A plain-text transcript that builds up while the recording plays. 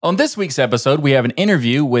On this week's episode, we have an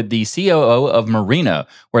interview with the COO of Murena,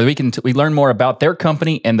 where we learn more about their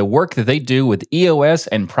company and the work that they do with EOS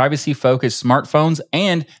and privacy-focused smartphones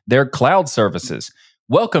and their cloud services.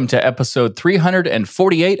 Welcome to episode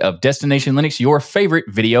 348 of Destination Linux, your favorite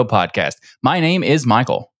video podcast. My name is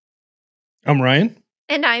Michael. I'm Ryan.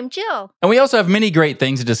 And I'm Jill. And we also have many great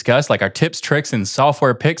things to discuss, like our tips, tricks, and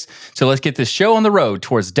software picks. So let's get this show on the road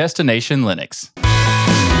towards Destination Linux.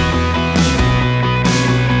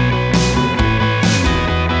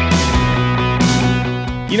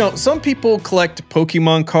 You know, some people collect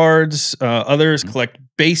Pokemon cards, others collect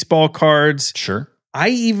baseball cards. Sure.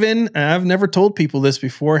 I've never told people this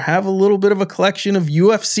before, have a little bit of a collection of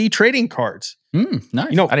UFC trading cards.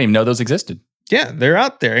 Nice. You know, I didn't even know those existed. Yeah, they're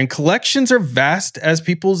out there. And collections are vast as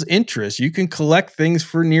people's interests. You can collect things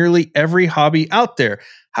for nearly every hobby out there.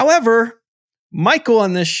 However, Michael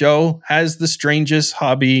on this show has the strangest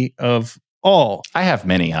hobby of all. I have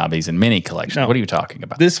many hobbies and many collections. No, what are you talking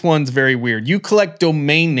about? This one's very weird. You collect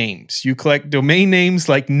domain names. You collect domain names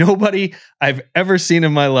like nobody I've ever seen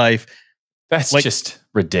in my life. That's just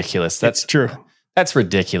ridiculous. That's true. That's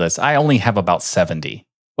ridiculous. I only have about 70.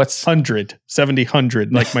 What's 70,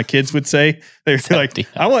 100, like my kids would say. They're like,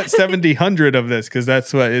 I want 70, 100 of this because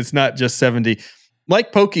that's what it's not just 70.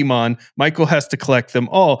 Like Pokemon, Michael has to collect them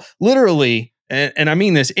all. Literally, and I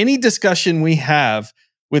mean this, any discussion we have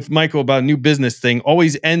with Michael about a new business thing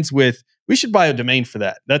always ends with, we should buy a domain for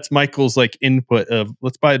that. That's Michael's like input of,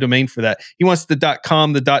 let's buy a domain for that. He wants the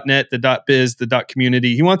 .com, the .net, the .biz, the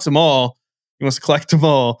 .community. He wants them all. He wants to collect them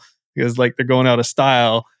all because like they're going out of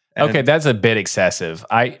style. Okay, that's a bit excessive.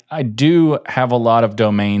 I do have a lot of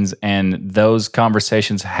domains and those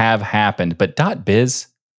conversations have happened, but .biz?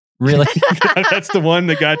 Really? That's the one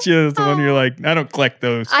that got you. That's the one you're like, I don't collect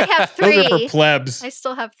those. I have 3. Those are for plebs. I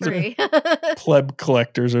still have 3. Pleb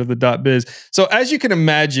collectors are the .biz. So as you can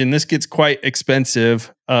imagine, this gets quite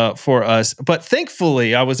expensive for us. But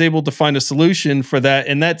thankfully, I was able to find a solution for that.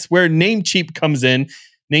 And that's where Namecheap comes in.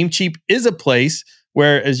 Namecheap is a place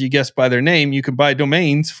where, as you guessed by their name, you can buy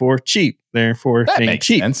domains for cheap. Therefore, that makes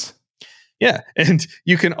sense. Yeah, and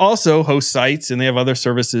you can also host sites, and they have other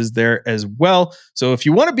services there as well. So if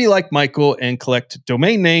you want to be like Michael and collect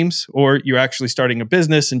domain names, or you're actually starting a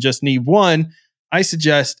business and just need one, I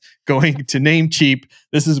suggest going to Namecheap.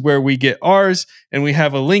 This is where we get ours, and we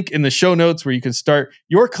have a link in the show notes where you can start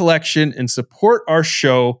your collection and support our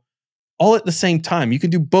show all at the same time. You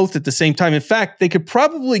can do both at the same time. In fact, they could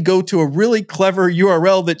probably go to a really clever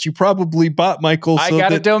URL that you probably bought, Michael. I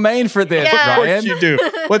got a domain for this, Yeah. Ryan. Of course you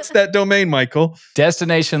do. What's that domain, Michael?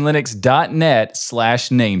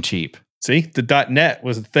 DestinationLinux.net/Namecheap. See, the .net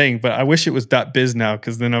was the thing, but I wish it was .biz now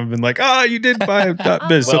because then I've been like, you did buy a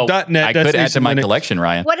 .biz. Well, so .net. I could add to my collection,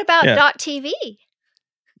 Ryan. What about Yeah. .tv?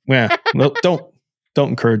 Yeah, well, don't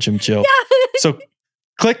encourage him, Jill. So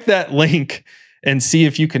click that link and see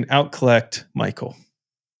if you can out-collect Michael.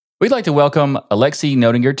 We'd like to welcome Alexis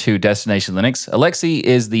Noetinger to Destination Linux. Alexis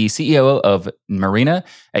is the CEO of Murena,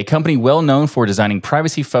 a company well known for designing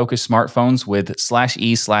privacy-focused smartphones with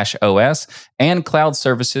 /e/OS and cloud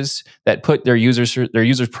services that put their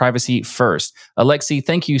users' privacy first. Alexis,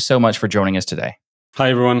 thank you so much for joining us today. Hi,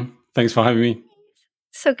 everyone. Thanks for having me.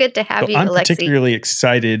 So good to have you, I'm Alexis. particularly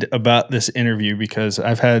excited about this interview because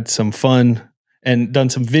I've had some fun and done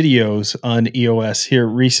some videos on EOS here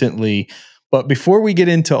recently. But before we get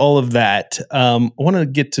into all of that, I want to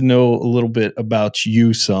get to know a little bit about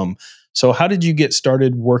you some. So how did you get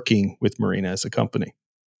started working with Murena as a company?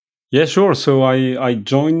 Yeah, sure. So I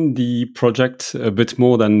joined the project a bit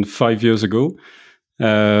more than 5 years ago.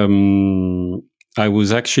 I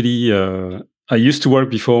was actually, I used to work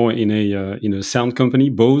before in a sound company,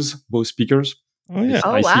 Bose speakers. Oh, yeah.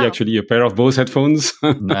 Oh, I see actually a pair of Bose headphones.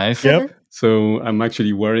 Nice. Yep. So I'm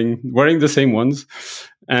actually wearing the same ones.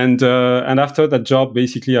 And after that job,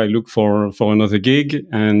 basically, I looked for another gig,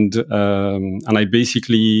 and I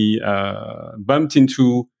basically bumped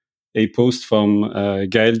into a post from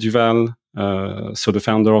Gaël Duval, so the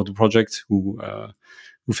founder of the project, who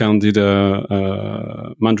founded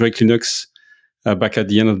Mandrake Linux back at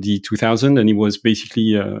the end of the 2000, and he was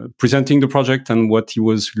basically presenting the project and what he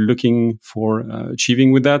was looking for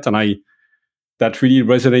achieving with that, and that really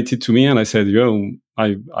resonated to me, and I said,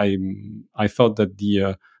 I thought that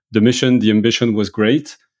the mission, the ambition was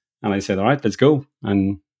great, and I said, all right, let's go,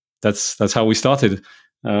 and that's how we started.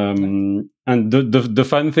 And the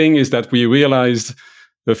fun thing is that we realized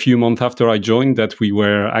a few months after I joined that we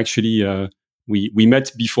were actually we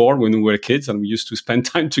met before when we were kids, and we used to spend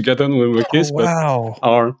time together when we were kids. Wow. But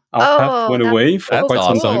our path went away for that's quite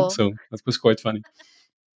some awesome. time, so that was quite funny.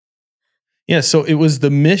 Yeah, so it was the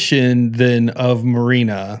mission then of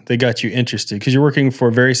Murena that got you interested because you're working for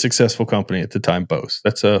a very successful company at the time, Bose.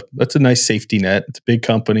 That's a nice safety net. It's a big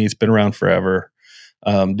company. It's been around forever,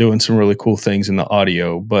 doing some really cool things in the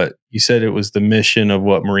audio. But you said it was the mission of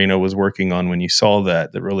what Murena was working on when you saw that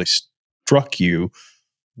really struck you.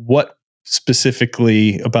 What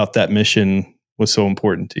specifically about that mission was so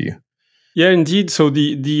important to you? Yeah, indeed. So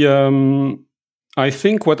I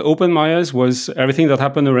think what opened my eyes was everything that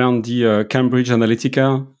happened around the Cambridge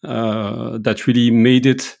Analytica that really made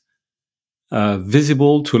it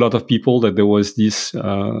visible to a lot of people that there was this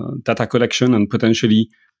data collection and potentially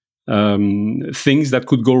things that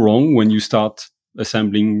could go wrong when you start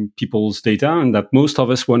assembling people's data, and that most of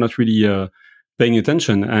us were not really paying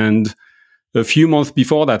attention. And a few months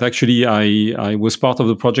before that, actually, I was part of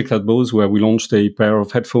the project at Bose where we launched a pair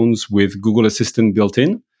of headphones with Google Assistant built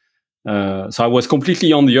in. So I was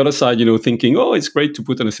completely on the other side, thinking, oh, it's great to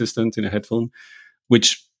put an assistant in a headphone,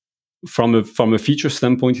 which from a feature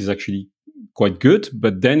standpoint is actually quite good.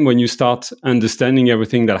 But then when you start understanding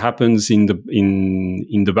everything that happens in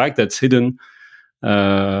the back that's hidden,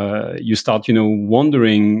 you start,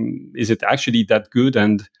 wondering, is it actually that good?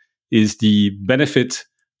 And is the benefit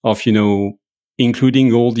of,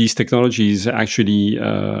 including all these technologies actually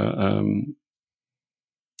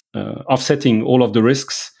offsetting all of the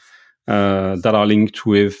risks that are linked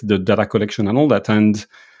with the data collection and all that? And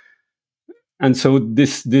so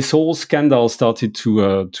this whole scandal started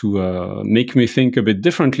to make me think a bit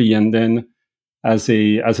differently. And then, as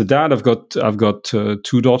a dad, I've got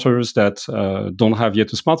two daughters that don't have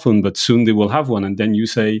yet a smartphone, but soon they will have one. And then you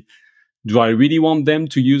say, do I really want them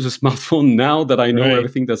to use a smartphone now that I know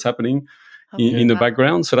everything that's happening in the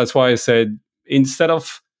background? So that's why I said, instead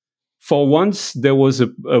of, for once, there was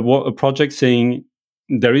a project saying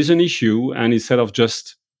there is an issue, and instead of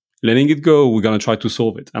just letting it go, we're going to try to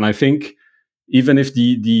solve it. And I think even if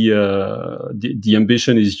the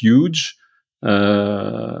ambition is huge,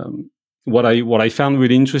 what I found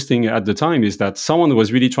really interesting at the time is that someone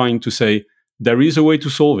was really trying to say there is a way to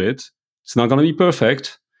solve it. It's not going to be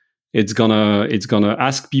perfect. It's gonna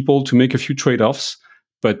ask people to make a few trade-offs,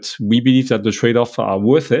 but we believe that the trade-offs are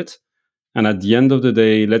worth it. And at the end of the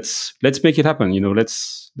day, let's make it happen.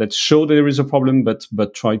 Let's show that there is a problem,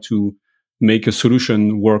 but try to make a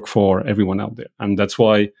solution work for everyone out there. And that's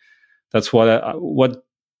what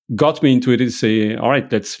got me into it is say, all right,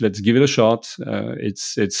 let's give it a shot.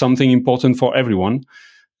 It's something important for everyone,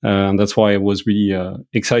 and that's why I was really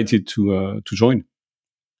excited to join.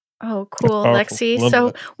 Oh, cool, Alexis.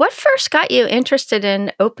 So, what first got you interested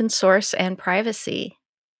in open source and privacy?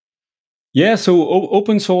 Yeah, so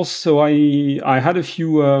open source. So I had a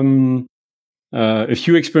few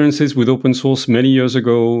experiences with open source many years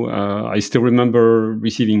ago. I still remember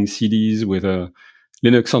receiving CDs with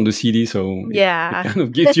Linux on the CD, so it kind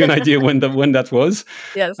of gives you an idea when that was.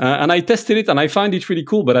 Yes. And I tested it, and I find it really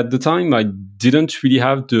cool. But at the time, I didn't really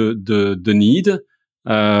have the need.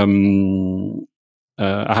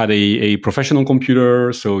 I had a professional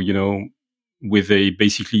computer, so with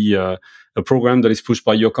basically a program that is pushed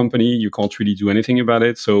by your company, you can't really do anything about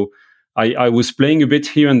it. So I was playing a bit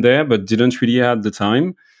here and there, but didn't really have the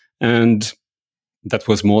time. And that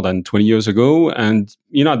was more than 20 years ago. And,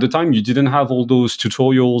 at the time, you didn't have all those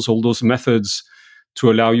tutorials, all those methods to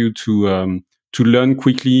allow you to learn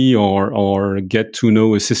quickly or get to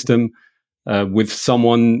know a system with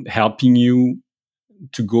someone helping you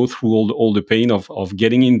to go through all the pain of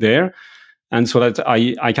getting in there. And so that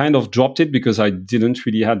I kind of dropped it because I didn't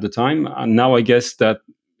really have the time. And now I guess that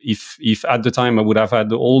if at the time I would have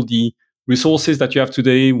had all the resources that you have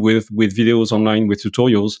today with videos online, with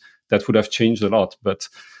tutorials, that would have changed a lot. But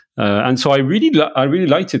and so I really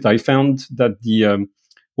liked it. I found that the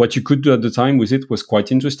what you could do at the time with it was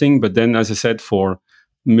quite interesting. But then, as I said,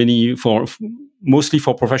 mostly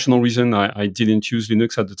for professional reason, I didn't use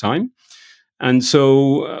Linux at the time. And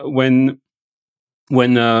so when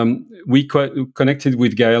we connected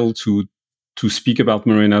with Gael to speak about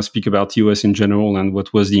Murena, speak about EOS in general, and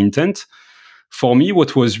what was the intent, for me,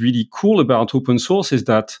 what was really cool about open source is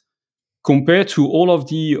that compared to all of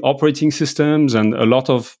the operating systems and a lot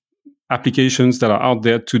of applications that are out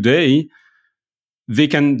there today, they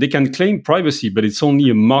can claim privacy, but it's only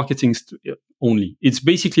a marketing only. It's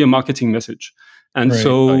basically a marketing message. And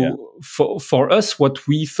for us, what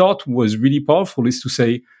we thought was really powerful is to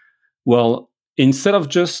say, well, instead of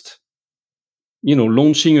just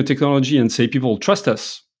launching a technology and say, people, trust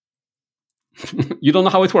us. You don't know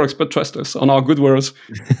how it works, but trust us. On our good words,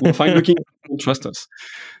 we'll find looking, trust us.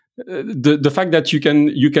 The fact that you can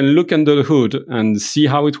look under the hood and see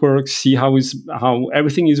how it works, see how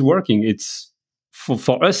everything is working. It's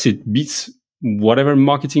for us, it beats whatever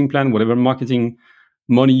marketing plan, whatever marketing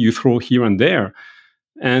money you throw here and there.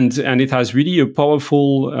 And it has really a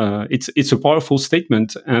powerful, it's a powerful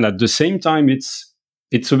statement. And at the same time, it's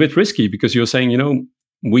a bit risky, because you're saying,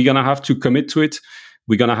 we're going to have to commit to it.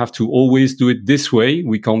 We're going to have to always do it this way.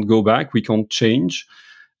 We can't go back. We can't change.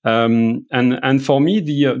 And for me,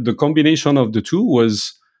 the combination of the two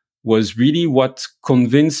was really what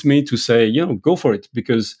convinced me to say, go for it.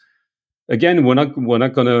 Because again, we're not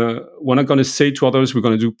gonna say to others we're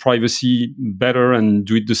gonna do privacy better and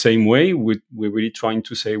do it the same way. We're really trying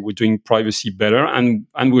to say we're doing privacy better, and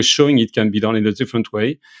we're showing it can be done in a different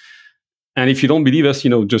way. And if you don't believe us,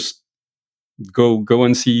 just go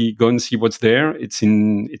and see what's there. It's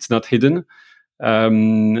not hidden,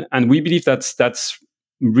 and we believe that's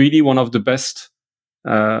really one of the best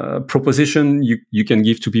proposition you can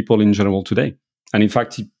give to people in general today. And in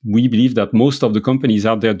fact, we believe that most of the companies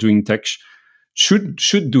out there doing tech should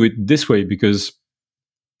do it this way, because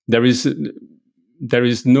there is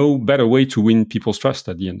no better way to win people's trust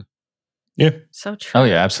at the end. Yeah. So true. Oh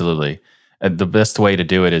yeah, absolutely. The best way to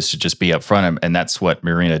do it is to just be upfront, and that's what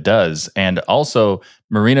Murena does. And also,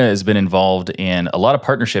 Murena has been involved in a lot of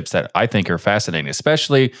partnerships that I think are fascinating,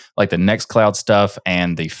 especially like the Nextcloud stuff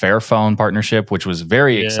and the Fairphone partnership, which was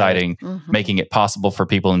very exciting, making it possible for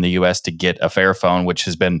people in the US to get a Fairphone, which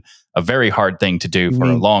has been a very hard thing to do for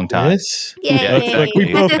a long time. Yes. Yeah, Like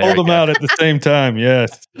we both pulled them out at the same time.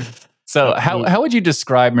 Yes. So how would you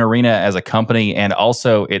describe Murena as a company and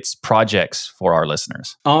also its projects for our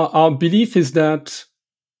listeners? Our belief is that,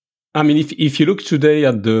 I mean, if you look today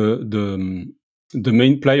at the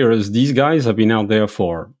main players, these guys have been out there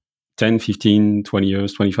for 10, 15, 20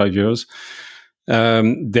 years, 25 years.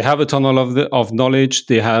 They have a ton of knowledge.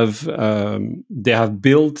 They have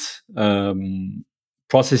built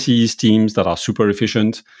processes, teams that are super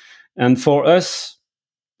efficient. And for us,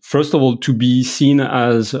 first of all, to be seen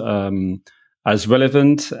as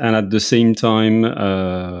relevant, and at the same time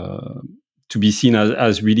to be seen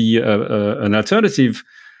as really an alternative,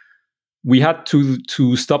 we had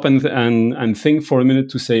to stop and think for a minute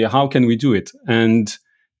to say, how can we do it? And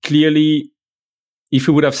clearly, if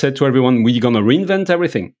we would have said to everyone, we're going to reinvent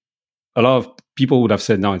everything, a lot of people would have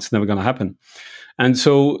said, no, it's never going to happen. And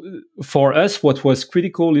so for us, what was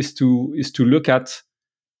critical is to look at,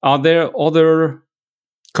 are there other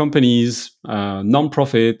companies,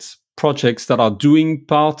 non-profit projects that are doing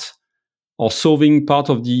part or solving part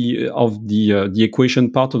of the equation,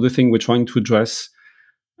 part of the thing we're trying to address,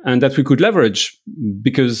 and that we could leverage,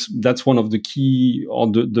 because that's one of the key, or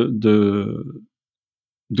the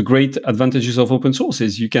great advantages of open source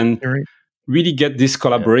is you can really get this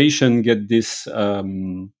collaboration, get this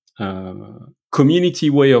community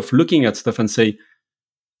way of looking at stuff and say,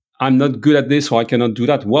 I'm not good at this, or I cannot do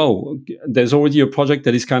that. Wow, there's already a project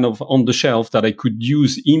that is kind of on the shelf that I could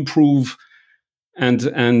use, improve,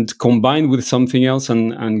 and combine with something else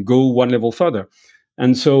and go one level further.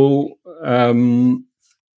 And so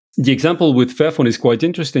the example with Fairphone is quite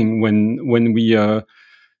interesting. When we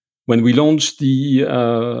launched the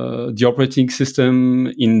operating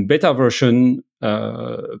system in beta version,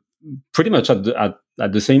 pretty much at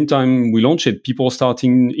the same time we launched it, people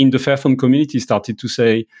starting in the Fairphone community started to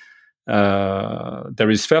say, there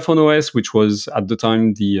is Fairphone OS, which was at the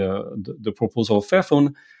time the proposal of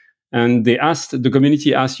Fairphone, and the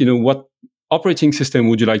community asked, what operating system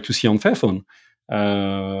would you like to see on Fairphone?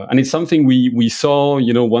 And it's something we saw,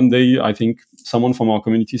 one day, I think someone from our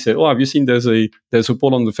community said, oh, have you seen there's a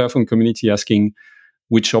poll on the Fairphone community asking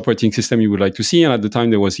which operating system you would like to see? And at the time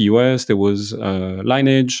there was EOS, there was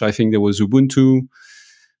Lineage, I think there was Ubuntu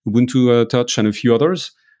Touch, and a few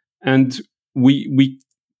others. And we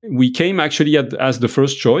came actually as the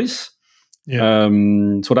first choice. Yeah.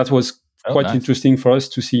 So that was quite nice. Interesting for us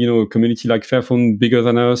to see, a community like Fairphone, bigger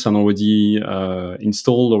than us and already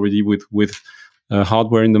installed already with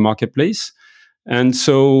hardware in the marketplace. And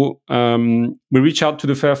so we reach out to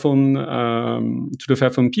the Fairphone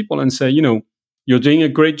people and say, you're doing a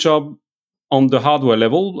great job on the hardware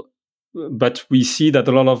level, but we see that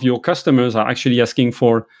a lot of your customers are actually asking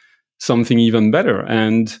for something even better.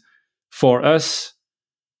 And for us,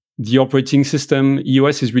 the operating system,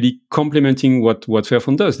 EOS, is really complementing what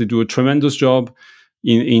Fairphone does. They do a tremendous job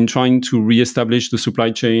in trying to reestablish the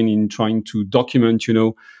supply chain, in trying to document,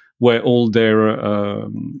 where all their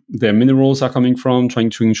minerals are coming from, trying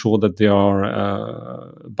to ensure that they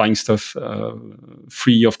are buying stuff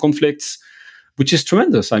free of conflicts, which is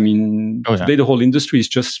tremendous. I mean, today the whole industry is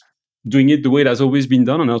just doing it the way it has always been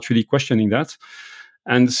done and not really questioning that.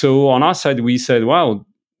 And so on our side, we said, wow,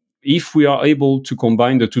 if we are able to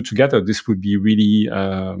combine the two together, this would be really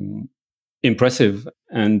impressive.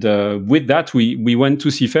 And with that, we went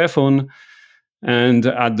to see Fairphone, and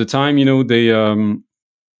at the time,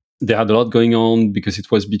 they had a lot going on because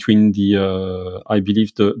it was between I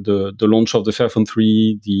believe the launch of the Fairphone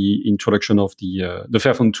 3, the introduction of the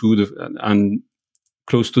Fairphone 2, and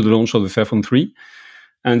close to the launch of the Fairphone 3.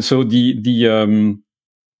 And so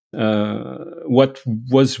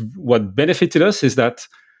what benefited us is that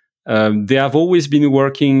they have always been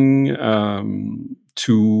working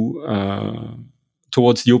towards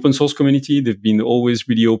the open source community. They've been always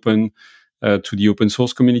really open to the open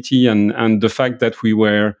source community, and the fact that we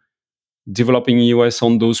were developing EOS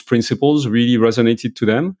on those principles really resonated to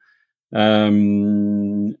them.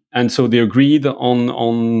 And so they agreed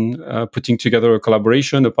on putting together a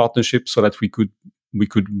collaboration, a partnership, so that we could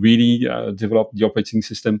really develop the operating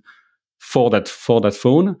system for that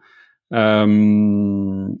phone.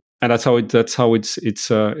 And that's how it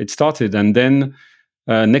started. And then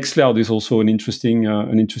Nextcloud is also an interesting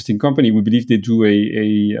company. We believe they do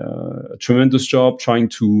a tremendous job trying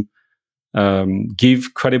to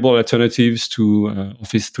give credible alternatives to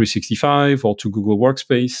Office 365 or to Google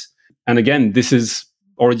Workspace. And again, this is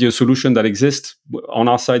already a solution that exists. On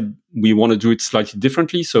our side, we want to do it slightly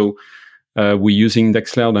differently. So we're using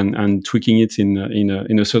Nextcloud and tweaking it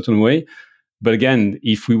in a certain way. But again,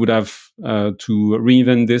 if we would have to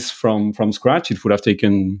reinvent this from scratch, it would have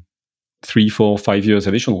taken 3, 4, 5 years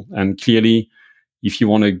additional. And clearly, if you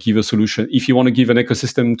want to give a solution, if you want to give an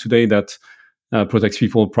ecosystem today that protects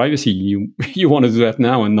people's privacy, you want to do that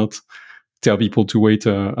now and not tell people to wait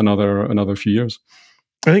another few years.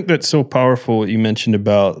 I think that's so powerful what you mentioned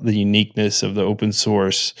about the uniqueness of the open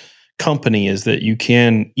source company, is that you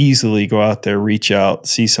can easily go out there, reach out,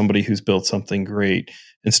 see somebody who's built something great,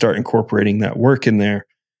 and start incorporating that work in there.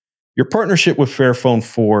 Your partnership with Fairphone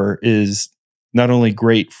 4 is not only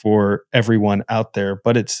great for everyone out there,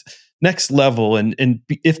 but it's next level. And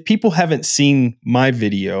if people haven't seen my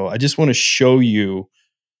video, I just want to show you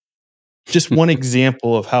just one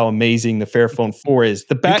example of how amazing the Fairphone 4 is.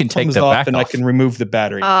 The back comes off and I can remove the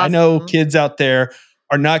battery. Awesome. I know kids out there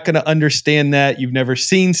are not going to understand that. You've never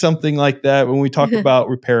seen something like that. When we talk about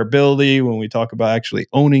repairability, when we talk about actually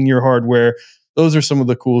owning your hardware, those are some of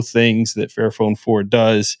the cool things that Fairphone 4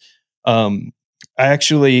 does. I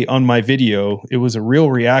actually, on my video, it was a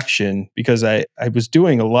real reaction because I was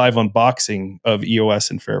doing a live unboxing of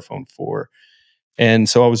EOS and Fairphone 4. And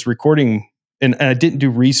so I was recording, and I didn't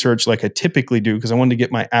do research like I typically do because I wanted to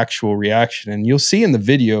get my actual reaction. And you'll see in the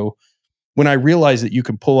video when I realized that you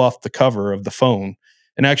can pull off the cover of the phone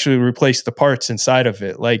and actually replace the parts inside of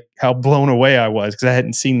it, like how blown away I was because I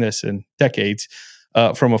hadn't seen this in decades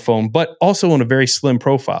from a phone, but also on a very slim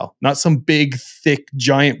profile, not some big, thick,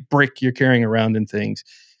 giant brick you're carrying around and things.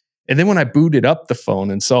 And then when I booted up the phone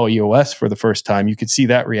and saw EOS for the first time, you could see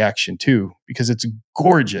that reaction too, because it's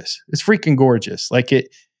gorgeous. It's freaking gorgeous. Like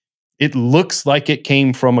it looks like it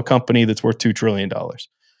came from a company that's worth $2 trillion.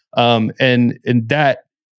 And that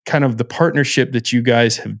kind of the partnership that you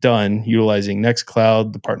guys have done, utilizing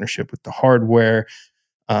Nextcloud, the partnership with the hardware,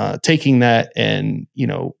 taking that and,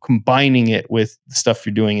 combining it with the stuff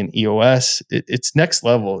you're doing in EOS, it's next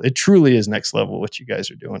level. It truly is next level what you guys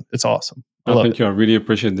are doing. It's awesome. Thank you. I really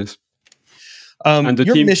appreciate this. And the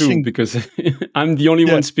team too, because I'm the only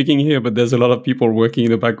one speaking here, but there's a lot of people working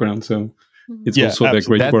in the background. So it's also their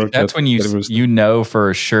great work. That's when you know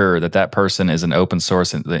for sure that person is an open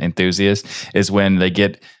source enthusiast, is when they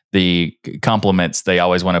get the compliments, they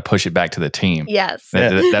always want to push it back to the team. Yes.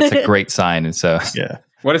 That's a great sign. And so, yeah.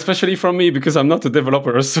 Well, especially from me, because I'm not a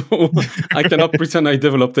developer, so I cannot pretend I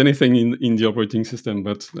developed anything in the operating system.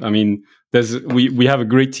 But I mean, we have a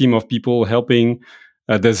great team of people helping.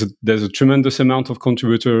 There's a tremendous amount of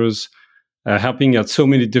contributors helping at so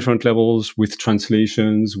many different levels with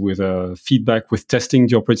translations, with feedback, with testing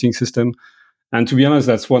the operating system. And to be honest,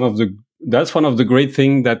 that's one of the great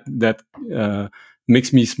things that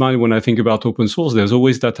makes me smile when I think about open source. There's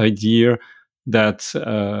always that idea that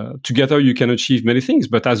together you can achieve many things,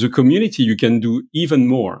 but as a community you can do even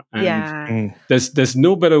more. And there's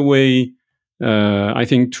no better way, I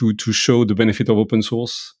think, to show the benefit of open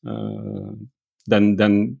source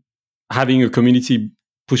than having a community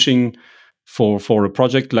pushing for a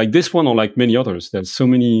project like this one or like many others. There's so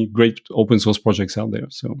many great open source projects out there.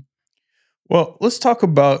 So. Well, let's talk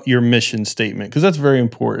about your mission statement, because that's very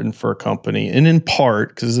important for a company. And in part,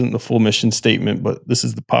 because this isn't the full mission statement, but this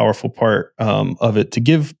is the powerful part of it, to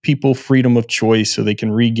give people freedom of choice so they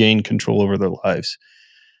can regain control over their lives.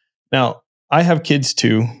 Now, I have kids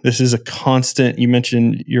too. This is a constant, you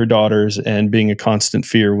mentioned your daughters and being a constant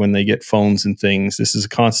fear when they get phones and things. This is a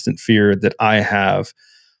constant fear that I have.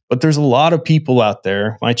 But there's a lot of people out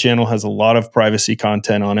there. My channel has a lot of privacy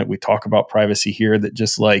content on it. We talk about privacy here that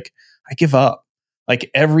just like, I give up.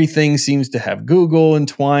 Like everything seems to have Google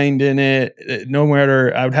entwined in it. No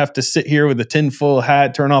matter, I would have to sit here with a tinfoil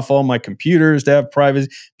hat, turn off all my computers to have privacy.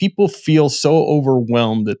 People feel so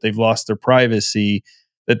overwhelmed that they've lost their privacy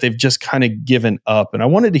that they've just kind of given up. And I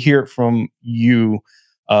wanted to hear it from you,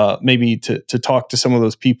 maybe to talk to some of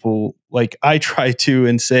those people like I try to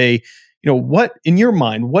and say, what in your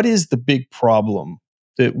mind, what is the big problem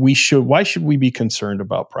that why should we be concerned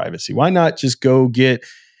about privacy? Why not just go get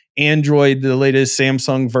Android, the latest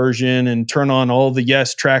Samsung version, and turn on all the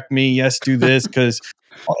yes, track me, yes, do this? Because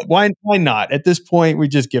why not? At this point, we're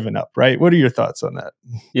just giving up, right? What are your thoughts on that?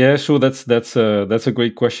 Yeah, sure. That's a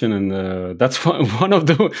great question, and that's one of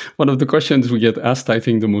the questions we get asked. I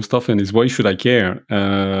think the most often is why should I care?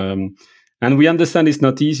 And we understand it's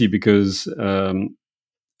not easy because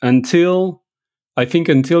until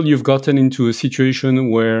you've gotten into a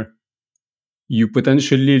situation where you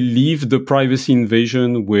potentially leave the privacy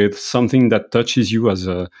invasion with something that touches you as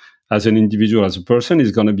an individual, as a person, is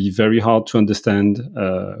going to be very hard to understand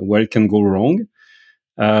where it can go wrong.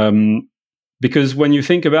 Because when you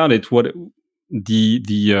think about it, what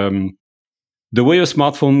the way a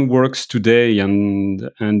smartphone works today,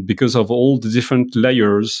 and because of all the different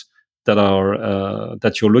layers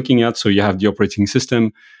that you're looking at, so you have the operating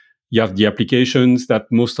system, you have the applications that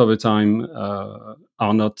most of the time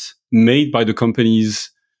are not made by the companies,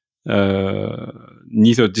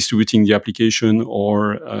 neither distributing the application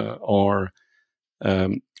or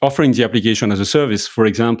offering the application as a service. For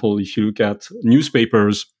example, if you look at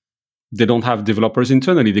newspapers, they don't have developers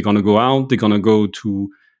internally. They're going to go out, they're going to go to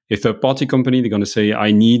a third-party company, they're going to say,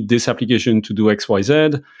 I need this application to do X, Y,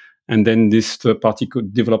 Z. And then this third-party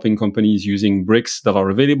developing company is using bricks that are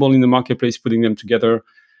available in the marketplace, putting them together,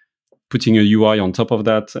 putting a UI on top of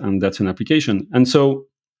that, and that's an application. And so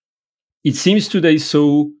it seems today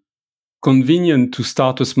so convenient to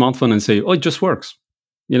start a smartphone and say, oh, it just works.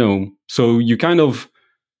 So you kind of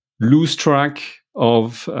lose track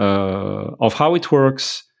of how it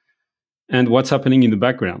works and what's happening in the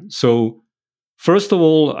background. So first of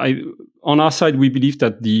all, on our side, we believe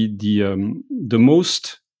that the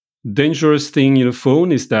most dangerous thing in a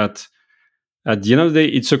phone is that at the end of the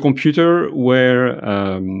day, it's a computer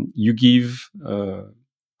where you give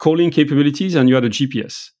calling capabilities and you add a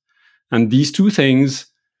GPS. And these two things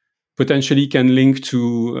potentially can link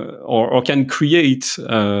to or can create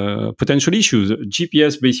potential issues.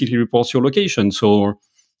 GPS basically reports your location. So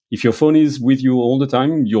if your phone is with you all the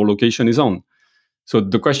time, your location is on. So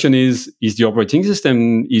the question is the operating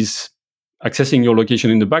system is accessing your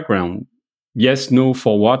location in the background? Yes, no,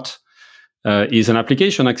 for what? Is an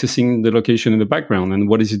application accessing the location in the background, and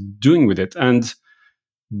what is it doing with it? And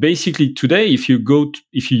basically today, if you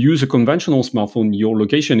use a conventional smartphone, your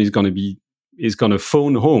location is going to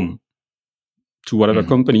phone home to whatever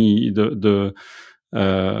company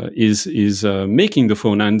is making the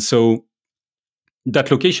phone, and so that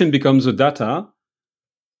location becomes a data,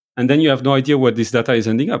 and then you have no idea where this data is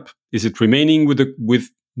ending up. Is it remaining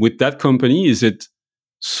with that company? Is it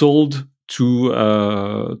sold to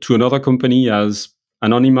another company as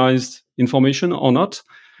anonymized information or not?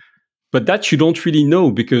 But that you don't really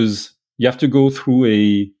know, because you have to go through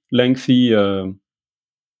a lengthy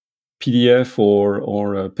PDF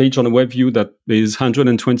or a page on a web view that is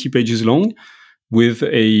 120 pages long with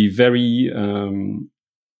a very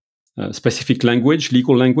specific language,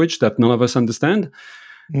 legal language that none of us understand.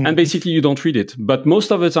 And basically you don't read it. But most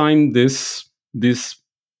of the time, these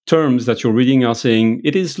terms that you're reading are saying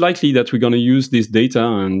it is likely that we're going to use this data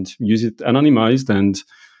and use it anonymized and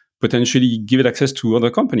potentially give it access to other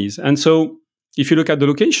companies. And so if you look at the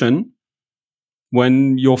location,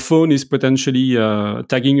 when your phone is potentially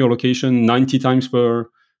tagging your location 90 times per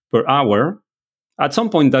hour, at some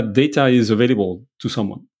point that data is available to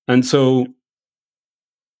someone. And so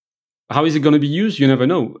how is it going to be used? You never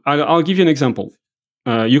know. I'll give you an example.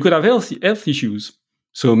 You could have health issues.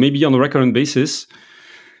 So maybe on a recurrent basis,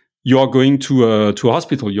 you are going to a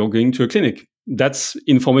hospital, you're going to a clinic. That's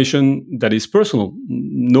information that is personal.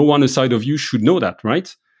 No one aside of you should know that,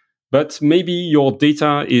 right? But maybe your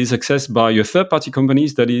data is accessed by a third-party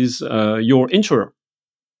companies that is your insurer.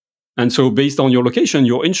 And so based on your location,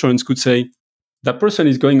 your insurance could say, that person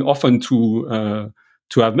is going often to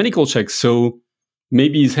have medical checks, so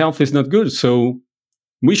maybe his health is not good. So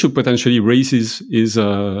we should potentially raise his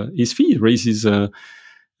fee, raise his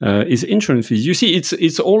insurance fees. You see,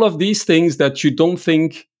 it's all of these things that you don't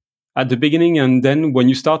think at the beginning, and then when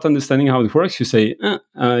you start understanding how it works, you say,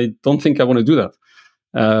 I don't think I want to do that.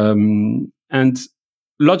 And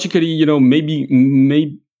logically,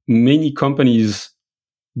 maybe many companies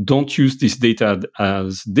don't use this data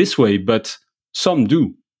as this way, but some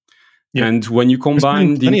do. Yeah. And when you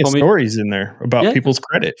combine the plenty of stories in there about people's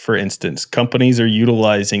credit, for instance. Companies are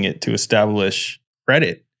utilizing it to establish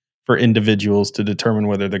credit for individuals to determine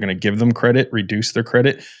whether they're going to give them credit, reduce their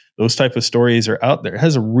credit. Those type of stories are out there. It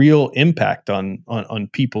has a real impact on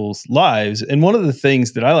people's lives. And one of the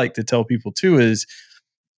things that I like to tell people too is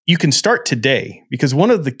you can start today, because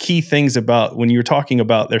one of the key things about when you're talking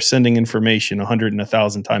about they're sending information 100 and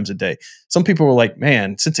 1,000 times a day, some people were like,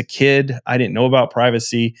 man, since a kid, I didn't know about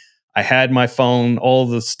privacy. I had my phone, all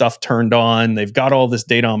the stuff turned on. They've got all this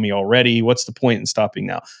data on me already. What's the point in stopping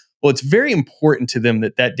now? Well, it's very important to them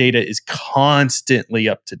that that data is constantly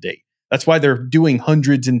up to date. That's why they're doing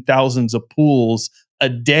hundreds and thousands of pulls a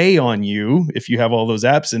day on you if you have all those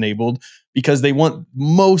apps enabled, because they want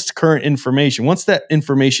most current information. Once that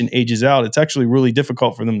information ages out, it's actually really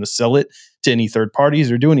difficult for them to sell it to any third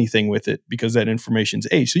parties or do anything with it because that information's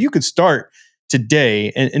aged. So you could start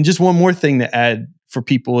today. And just one more thing to add for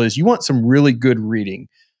people is you want some really good reading.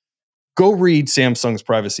 Go read Samsung's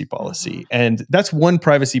privacy policy. And that's one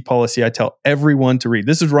privacy policy I tell everyone to read.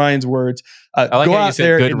 This is Ryan's words. I like go how you out said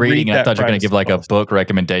there good and reading. read I thought you were going to give like policy. a book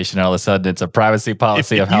recommendation. All of a sudden, it's a privacy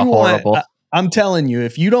policy If of how you horrible. I'm telling you,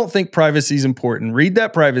 if you don't think privacy is important, read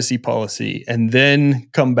that privacy policy and then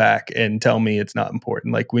come back and tell me it's not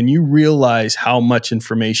important. Like when you realize how much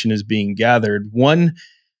information is being gathered, one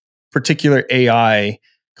particular AI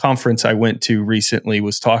conference I went to recently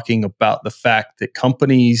was talking about the fact that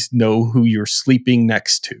companies know who you're sleeping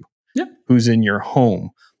next to, who's in your home,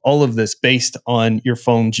 all of this based on your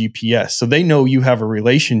phone GPS. So they know you have a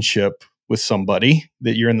relationship with somebody,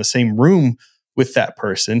 that you're in the same room with that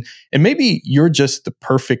person. And maybe you're just the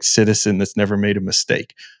perfect citizen that's never made a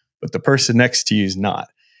mistake, but the person next to you is not.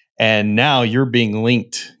 And now you're being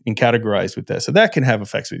linked and categorized with that. So that can have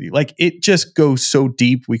effects with you. Like it just goes so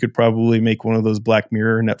deep. We could probably make one of those Black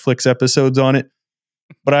Mirror Netflix episodes on it.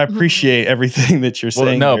 But I appreciate everything that you're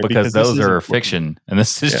saying. No, because those are fiction. And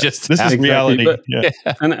this is this is reality. But,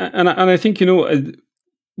 and I think,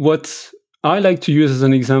 what I like to use as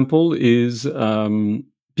an example is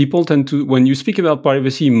people tend to, when you speak about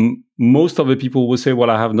privacy, most of the people will say,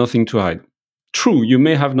 well, I have nothing to hide. True, you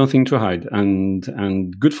may have nothing to hide,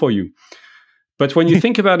 and good for you. But when you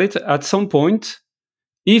think about it, at some point,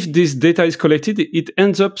 if this data is collected, it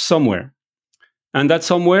ends up somewhere. And that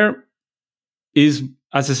somewhere is,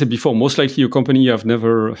 as I said before, most likely a company you have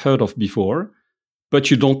never heard of before, but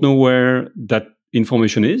you don't know where that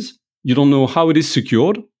information is. You don't know how it is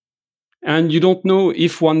secured. And you don't know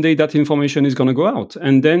if one day that information is going to go out.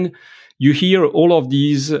 And then you hear all of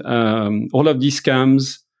these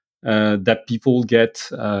scams that people get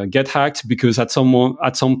hacked because at some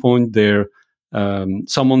point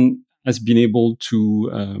someone has been able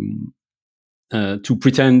to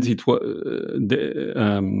pretend it was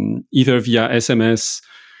either via SMS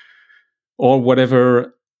or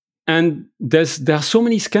whatever. And there are so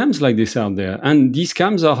many scams like this out there, and these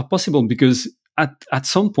scams are possible because at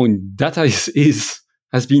some point data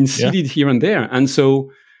has been seeded here and there, and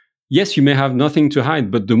so. Yes, you may have nothing to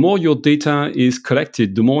hide, but the more your data is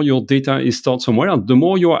collected, the more your data is stored somewhere else, the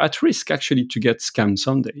more you're at risk actually to get scammed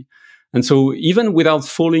someday. And so even without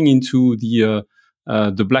falling into the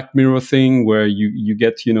Black Mirror thing where you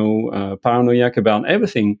get, paranoid about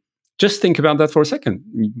everything, just think about that for a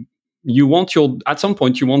second. At some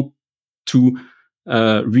point you want to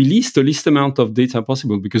release the least amount of data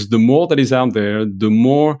possible, because the more that is out there, the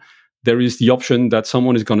more there is the option that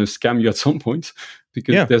someone is going to scam you at some point,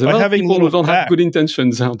 because there's a lot of people who don't have good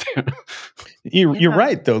intentions out there. You're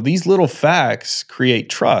right, though. These little facts create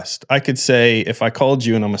trust. I could say if I called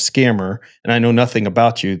you and I'm a scammer and I know nothing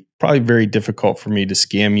about you, probably very difficult for me to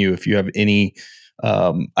scam you if you have any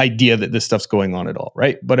idea that this stuff's going on at all,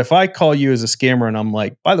 right? But if I call you as a scammer and I'm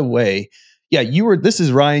like, by the way, this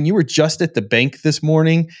is Ryan, you were just at the bank this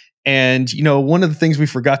morning. And, one of the things we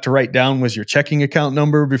forgot to write down was your checking account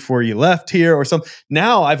number before you left here or something.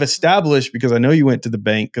 Now I've established, because I know you went to the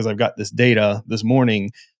bank because I've got this data this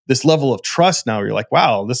morning, this level of trust. Now you're like,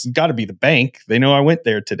 wow, this has got to be the bank. They know I went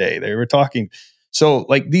there today. They were talking. So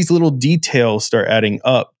like these little details start adding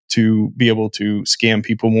up to be able to scam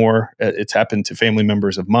people more. It's happened to family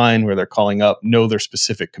members of mine where they're calling up, know their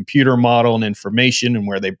specific computer model and information and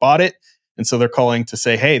where they bought it. And so they're calling to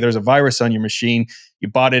say, hey, there's a virus on your machine. You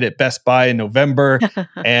bought it at Best Buy in November,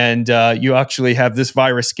 and you actually have this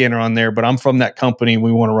virus scanner on there, but I'm from that company.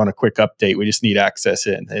 We want to run a quick update. We just need access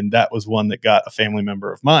in. And that was one that got a family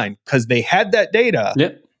member of mine because they had that data.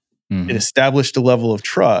 Yep. It established a level of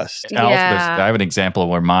trust. I have an example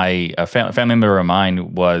where my family member of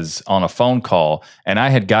mine was on a phone call, and I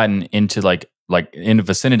had gotten into like in the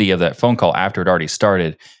vicinity of that phone call after it already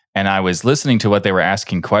started, and I was listening to what they were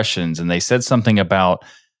asking questions, and they said something about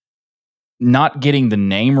not getting the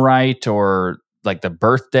name right or like the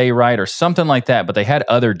birthday right or something like that, but they had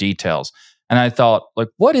other details. And I thought, like,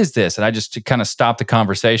 what is this? And I just kind of stopped the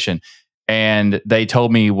conversation, and they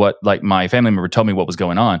told me my family member told me what was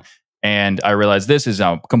going on. And I realized this is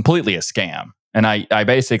completely a scam. And I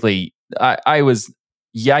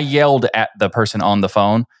yelled at the person on the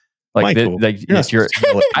phone. Like, Michael,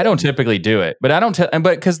 I don't typically do it, but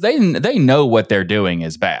but because they know what they're doing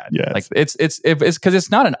is bad. Yes. Like it's because it's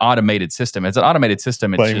not an automated system. It's an automated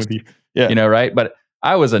system. It's just, right. But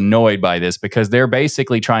I was annoyed by this because they're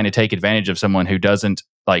basically trying to take advantage of someone who doesn't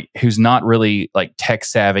who's not really like tech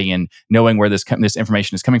savvy and knowing where this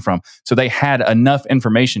information is coming from. So they had enough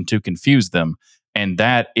information to confuse them. And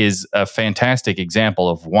that is a fantastic example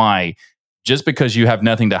of why just because you have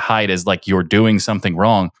nothing to hide as like you're doing something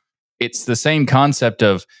wrong. It's the same concept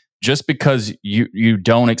of just because you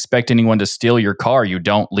don't expect anyone to steal your car, you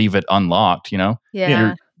don't leave it unlocked,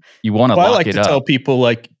 Yeah. You want to lock it up. I like to tell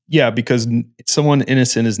people because someone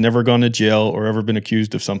innocent has never gone to jail or ever been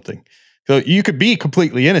accused of something. So you could be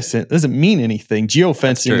completely innocent. It doesn't mean anything.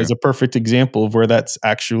 Geofencing is a perfect example of where that's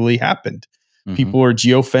actually happened. Mm-hmm. People are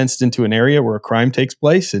geofenced into an area where a crime takes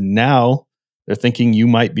place, and now they're thinking you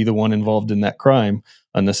might be the one involved in that crime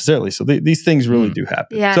unnecessarily. So these things really do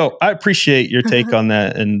happen. Yeah. So I appreciate your take on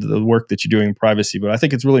that and the work that you're doing in privacy. But I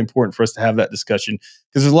think it's really important for us to have that discussion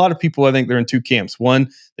because there's a lot of people, I think they're in two camps. One,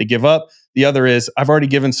 they give up. The other is, I've already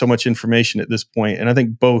given so much information at this point. And I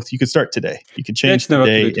think both, you could start today. You could change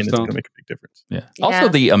today and it's going to make a big difference. Yeah. Also,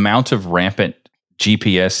 the amount of rampant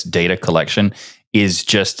GPS data collection is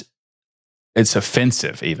it's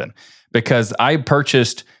offensive even. Because I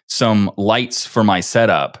purchased some lights for my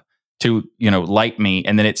setup to, light me.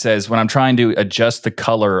 And then it says, when I'm trying to adjust the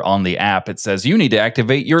color on the app, it says, you need to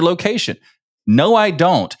activate your location. No, I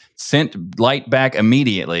don't. Sent light back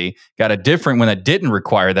immediately. Got a different one that didn't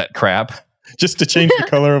require that crap. Just to change the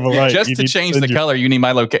color of a light. Just to change the color, you need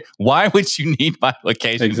my location. Why would you need my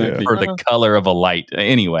location for the color of a light?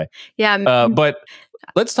 Anyway. Yeah. But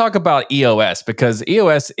let's talk about EOS because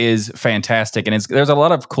EOS is fantastic and there's a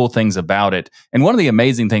lot of cool things about it. And one of the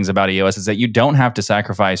amazing things about EOS is that you don't have to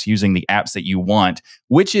sacrifice using the apps that you want,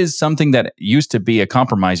 which is something that used to be a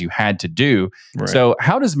compromise you had to do. Right. So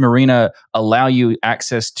how does Murena allow you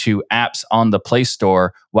access to apps on the Play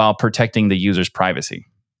Store while protecting the user's privacy?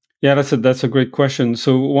 Yeah, that's a great question.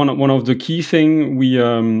 So one of the key thing we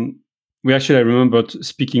actually, I remember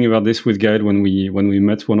speaking about this with Gael when we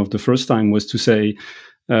met one of the first time was to say,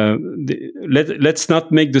 let's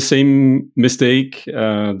not make the same mistake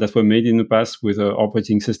that were made in the past with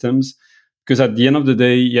operating systems. Because at the end of the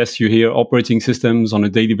day, yes, you hear operating systems on a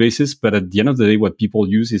daily basis, but at the end of the day, what people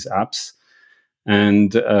use is apps.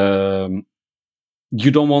 And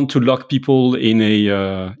you don't want to lock people in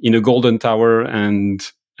a golden tower and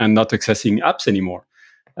not accessing apps anymore.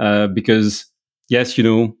 Because yes,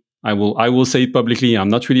 I will say it publicly, I'm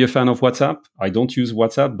not really a fan of WhatsApp. I don't use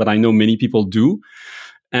WhatsApp, but I know many people do.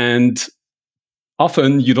 And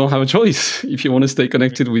often you don't have a choice. If you want to stay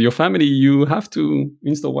connected with your family, you have to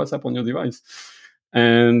install WhatsApp on your device.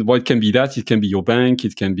 And what can be that? It can be your bank.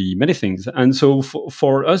 It can be many things. And so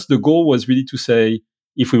for us, the goal was really to say,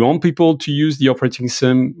 if we want people to use the operating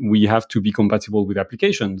system, we have to be compatible with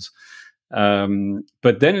applications.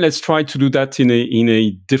 But then let's try to do that in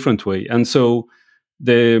a different way. And so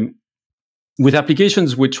with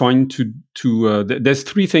applications, we're trying to there's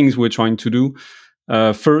three things we're trying to do.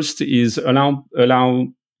 First is allow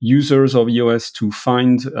users of EOS to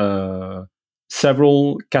find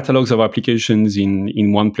several catalogs of applications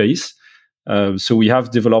in one place. So we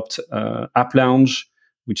have developed App Lounge,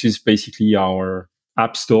 which is basically our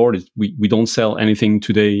app store. We don't sell anything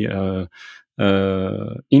today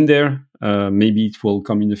in there. Maybe it will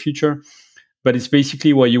come in the future. But it's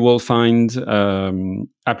basically where you will find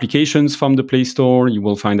applications from the Play Store. You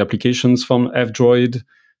will find applications from F-Droid,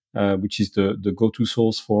 which is the go-to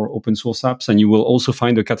source for open source apps. And you will also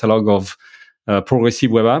find a catalog of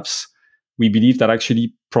progressive web apps. We believe that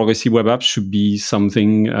actually progressive web apps should be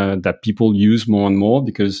something that people use more and more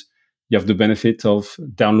because you have the benefit of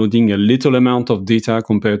downloading a little amount of data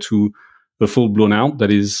compared to a full blown out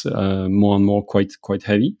that is more and more quite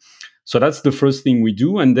heavy. So that's the first thing we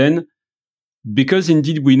do. And then because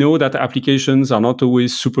indeed we know that applications are not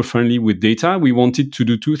always super friendly with data, we wanted to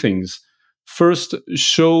do two things. First,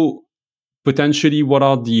 show potentially what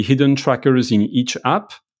are the hidden trackers in each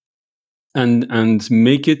app and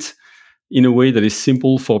make it in a way that is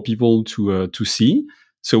simple for people to see.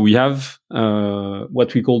 So we have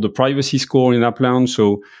what we call the privacy score in App Lounge.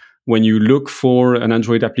 So when you look for an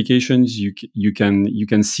Android applications, you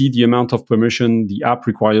can see the amount of permission the app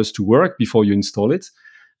requires to work before you install it,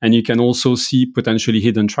 and you can also see potentially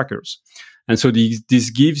hidden trackers. And so this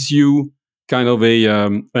gives you kind of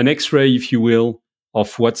an X-ray, if you will,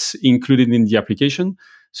 of what's included in the application.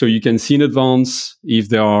 So you can see in advance if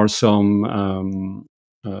there are some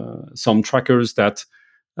trackers that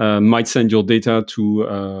might send your data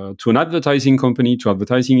to an advertising company, to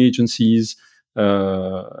advertising agencies.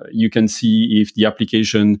 You can see if the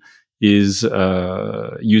application is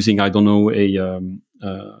using, I don't know,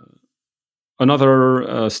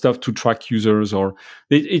 another stuff to track users. Or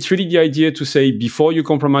it's really the idea to say, before you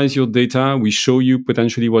compromise your data, we show you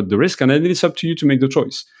potentially what the risk, and then it's up to you to make the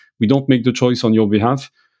choice. We don't make the choice on your behalf.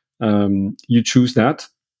 You choose that,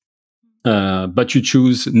 but you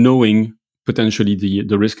choose knowing potentially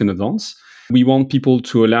the risk in advance. We want people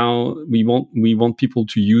to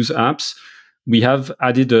use apps. We have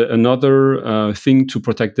added another thing to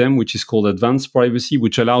protect them, which is called advanced privacy,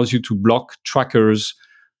 which allows you to block trackers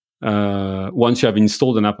once you have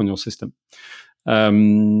installed an app on your system.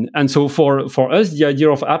 And so for us, the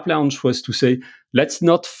idea of App Lounge was to say, let's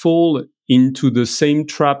not fall into the same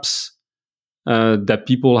traps that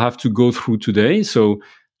people have to go through today. So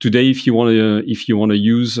today, if you want to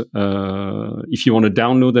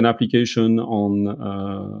download an application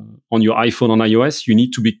on your iPhone on iOS, you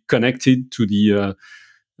need to be connected to the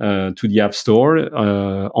App Store.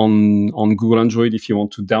 On Google Android, if you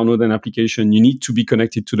want to download an application, you need to be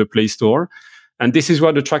connected to the Play Store. And this is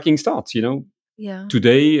where the tracking starts. Yeah.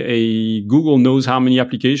 Today, Google knows how many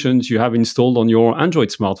applications you have installed on your Android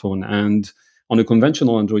smartphone and on a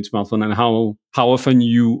conventional Android smartphone, and how often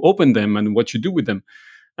you open them and what you do with them.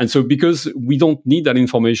 And so, because we don't need that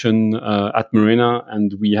information at Murena,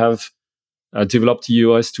 and we have developed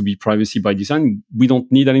EOS to be privacy by design, we don't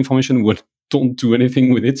need that information. We don't do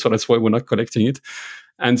anything with it, so that's why we're not collecting it.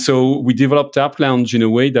 And so we developed App Lounge in a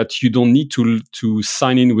way that you don't need to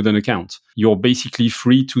sign in with an account. You're basically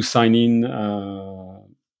free to sign in,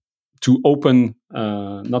 to open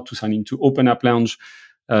App Lounge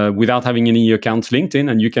without having any accounts linked in,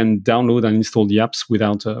 and you can download and install the apps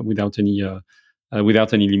without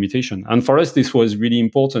any limitation. And for us, this was really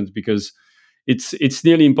important because it's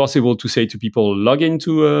nearly impossible to say to people, log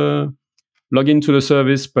into the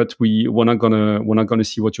service, but we're not gonna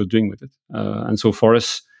see what you're doing with it. And so for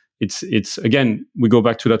us, it's again, we go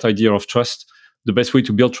back to that idea of trust. The best way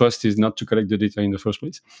to build trust is not to collect the data in the first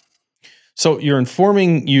place. So you're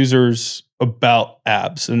informing users about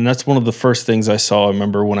apps, and that's one of the first things I saw. I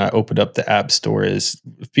remember when I opened up the App Store is,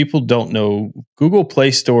 if people don't know, Google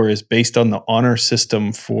Play Store is based on the honor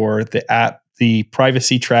system for the app, the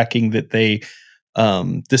privacy tracking that they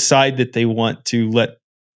decide that they want to let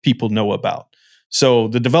people know about. So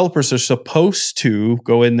the developers are supposed to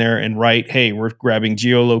go in there and write, hey, we're grabbing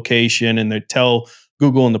geolocation, and they tell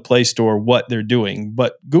Google in the Play Store what they're doing.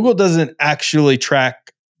 But Google doesn't actually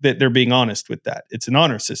track that they're being honest with that. It's an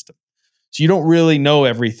honor system. So you don't really know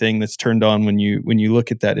everything that's turned on when you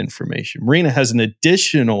look at that information. Murena has an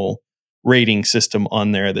additional rating system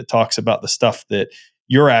on there that talks about the stuff that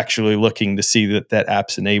you're actually looking to see that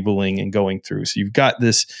app's enabling and going through. So you've got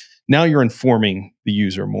this. Now you're informing the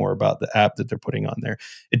user more about the app that they're putting on there.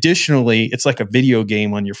 Additionally, it's like a video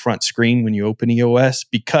game on your front screen when you open EOS,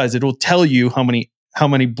 because it'll tell you how many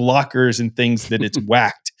blockers and things that it's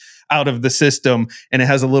whacked out of the system, and it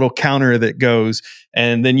has a little counter that goes,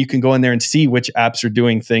 and then you can go in there and see which apps are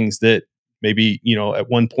doing things that maybe, at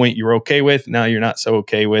one point you were okay with, now you're not so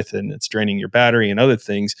okay with, and it's draining your battery and other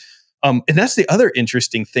things. And that's the other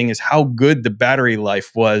interesting thing, is how good the battery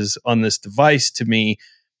life was on this device to me.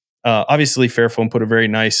 Obviously, Fairphone put a very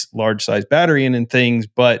nice large size battery in and things,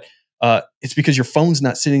 but it's because your phone's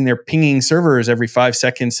not sitting there pinging servers every 5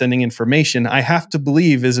 seconds, sending information. I have to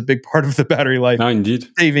believe is a big part of the battery life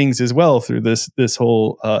savings as well through this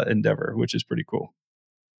whole endeavor, which is pretty cool.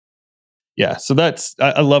 Yeah, so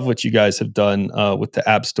I love what you guys have done with the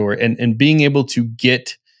App Store and being able to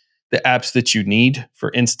get the apps that you need.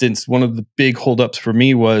 For instance, one of the big holdups for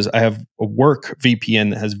me was I have a work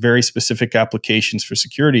VPN that has very specific applications for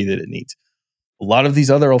security that it needs. A lot of these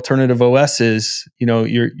other alternative OSs,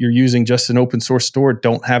 you're using just an open source store,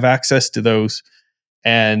 don't have access to those.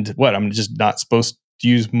 And I'm just not supposed to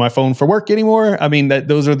use my phone for work anymore? I mean,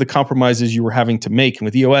 those are the compromises you were having to make. And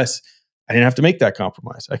with EOS, I didn't have to make that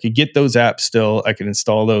compromise. I could get those apps still. I could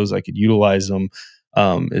install those. I could utilize them.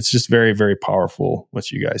 It's just very, very powerful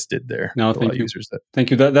what you guys did there. No, thank you.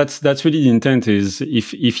 Thank you. That's really the intent. Is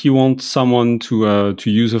if you want someone to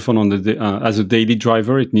use a phone on as a daily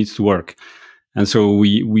driver, it needs to work. And so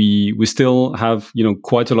we still have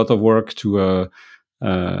quite a lot of work to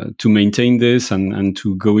maintain this and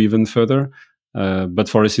to go even further. But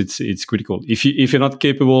for us, it's critical. If you're not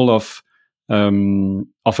capable of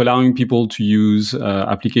allowing people to use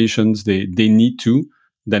applications they need to,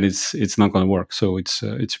 then it's not going to work. So it's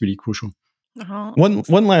really crucial. Uh-huh.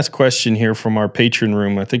 One last question here from our patron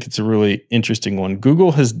room. I think it's a really interesting one.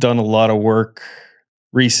 Google has done a lot of work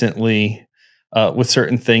recently with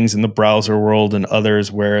certain things in the browser world and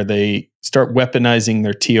others where they start weaponizing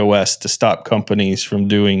their TOS to stop companies from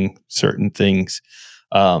doing certain things,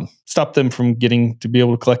 stop them from getting to be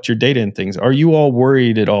able to collect your data and things. Are you all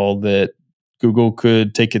worried at all that Google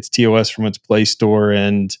could take its TOS from its Play Store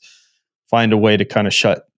and find a way to kind of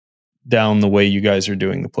shut down the way you guys are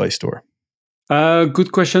doing the Play Store?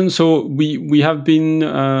 Good question. So we have been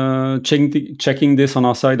checking this on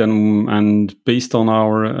our side, and based on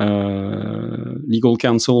our legal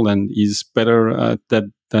counsel, and is better at that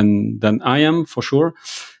than I am for sure.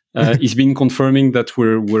 He's been confirming that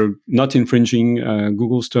we're not infringing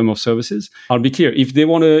Google's term of services. I'll be clear: if they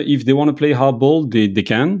want to play hardball, they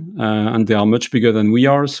can, and they are much bigger than we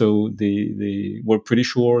are. So they were pretty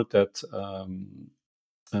sure that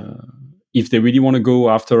if they really want to go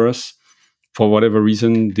after us, for whatever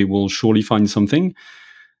reason, they will surely find something.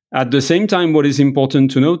 At the same time, what is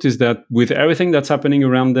important to note is that with everything that's happening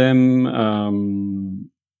around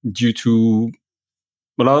them, due to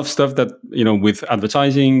a lot of stuff that, with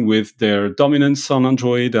advertising, with their dominance on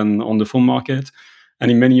Android and on the phone market,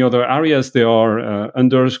 and in many other areas, they are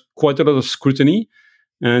under quite a lot of scrutiny.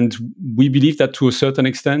 And we believe that to a certain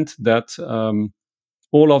extent that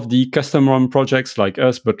all of the custom-run projects like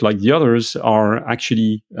us, but like the others, are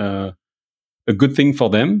actually a good thing for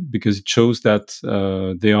them, because it shows that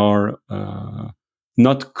they are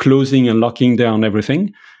not closing and locking down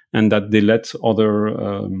everything, and that they let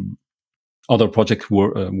other projects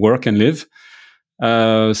work and live.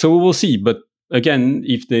 So we will see. But again,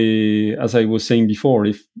 if they, as I was saying before,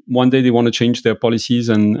 if one day they want to change their policies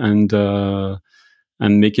and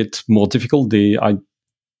make it more difficult,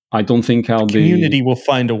 I don't think how the community will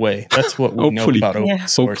find a way. That's what we know about open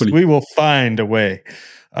source. Hopefully. We will find a way.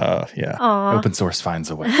 Yeah. Aww. Open source finds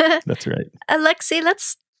a way. That's right. Alexis,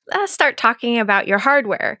 let's start talking about your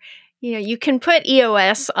hardware. You can put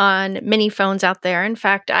EOS on many phones out there. In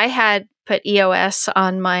fact, I had put EOS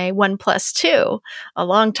on my OnePlus 2 a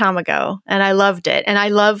long time ago, and I loved it. And I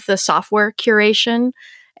love the software curation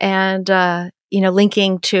and,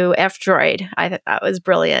 linking to F-Droid. I thought that was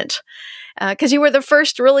brilliant. Because you were the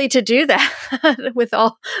first really to do that with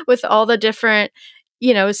all the different,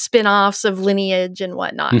 spin-offs of Lineage and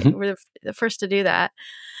whatnot. Mm-hmm. You were the first to do that.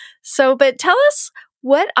 So, but tell us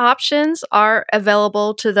what options are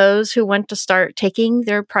available to those who want to start taking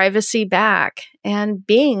their privacy back and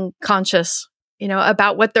being conscious,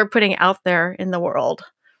 about what they're putting out there in the world.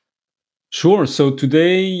 Sure. So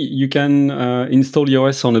today you can install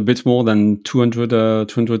EOS on a bit more than 200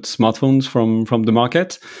 smartphones from the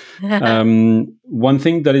market. One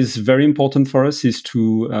thing that is very important for us is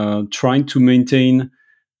to try to maintain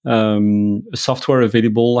software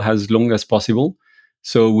available as long as possible.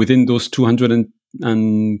 So within those 200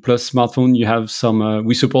 and plus smartphone, you have some.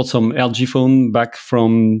 We support some LG phone back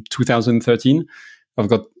from 2013. I've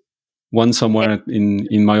got one somewhere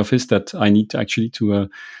in my office that I need to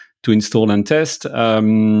install and test.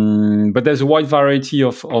 But there's a wide variety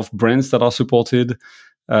of brands that are supported,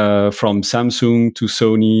 from Samsung to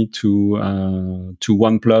Sony to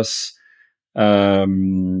OnePlus,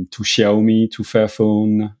 to Xiaomi to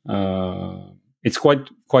Fairphone. It's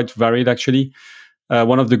quite varied actually.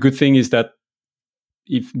 One of the good things is that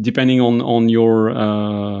if depending on your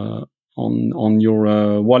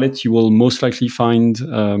wallet, you will most likely find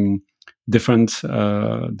different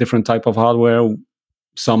type of hardware.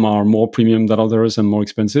 Some are more premium than others and more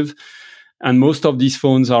expensive. And most of these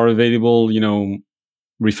phones are available,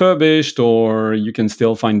 refurbished, or you can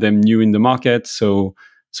still find them new in the market. So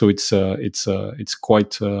it's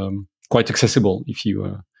quite accessible, if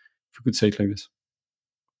you could say it like this.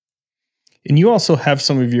 And you also have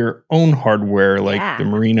some of your own hardware, like the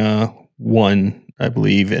Murena 1, I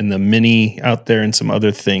believe, and the Mini out there, and some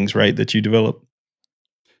other things, right, that you develop.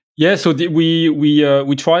 Yeah, so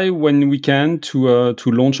we try when we can to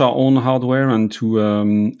launch our own hardware and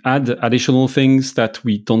to add additional things that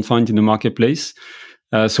we don't find in the marketplace.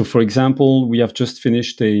 So, for example, we have just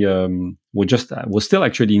finished we're still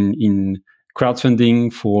actually in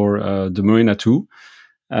crowdfunding for the Murena 2.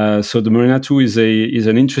 So the Murena 2 is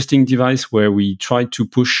an interesting device where we try to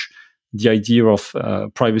push the idea of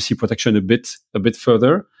privacy protection a bit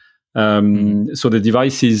further. So the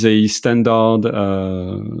device is a standard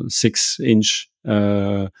 6-inch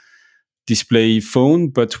display phone,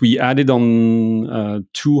 but we added on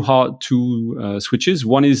two switches.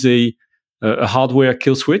 One is a hardware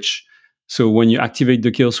kill switch. So when you activate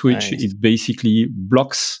the kill switch, Nice. it basically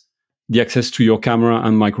blocks the access to your camera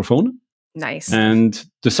and microphone. Nice. And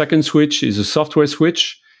the second switch is a software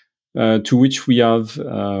switch to which we have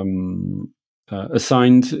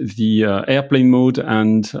assigned the airplane mode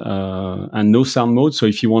and no sound mode. So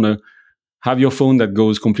if you want to have your phone that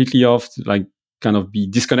goes completely off, like kind of be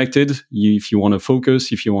disconnected, if you want to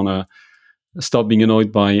focus, if you want to stop being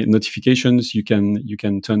annoyed by notifications, you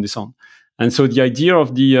can turn this on. And so the idea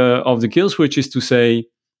of the kill switch is to say,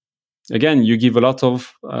 again, you give a lot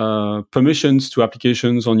of permissions to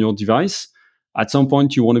applications on your device. At some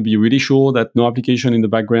point, you want to be really sure that no application in the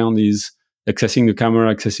background is accessing the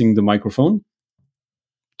camera, accessing the microphone.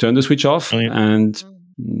 Turn the switch off, and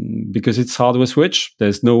because it's hardware switch,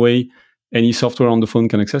 there's no way any software on the phone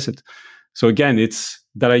can access it. So again, it's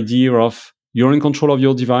that idea of you're in control of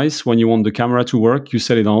your device. When you want the camera to work, you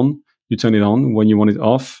set it on, you turn it on. When you want it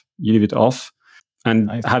off, you leave it off.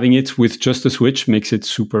 And having it with just a switch makes it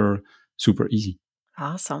super, super easy.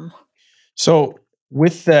 Awesome. So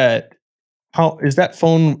with that, how is that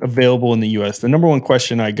phone available in the US? The number one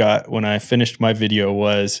question I got when I finished my video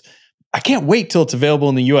was, I can't wait till it's available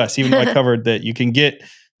in the US, even though I covered that you can get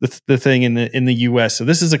the thing in the US. So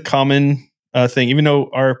this is a common thing, even though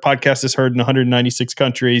our podcast is heard in 196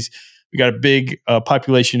 countries. We got a big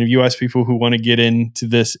population of US people who want to get into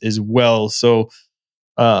this as well. So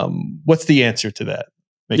what's the answer to that?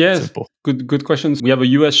 Make it simple. Good questions. We have a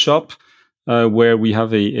US shop where we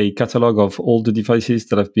have a catalog of all the devices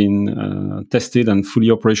that have been tested and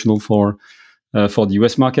fully operational for the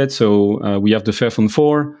US market. So we have the Fairphone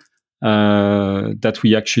 4 that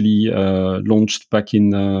we actually launched back in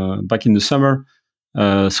the summer.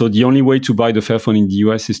 So the only way to buy the Fairphone in the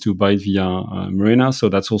US is to buy it via Murena. So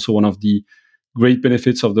that's also one of the great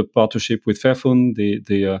benefits of the partnership with Fairphone.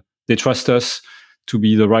 They trust us to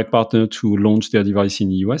be the right partner to launch their device in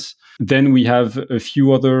the US. Then we have a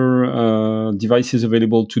few other devices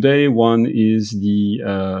available today. One is the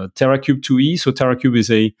TerraCube 2e. So TerraCube is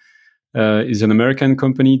an American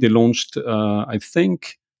company. They launched, I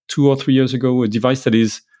think, 2 or 3 years ago, a device that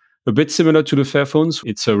is a bit similar to the Fairphones.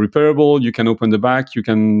 It's repairable. You can open the back. You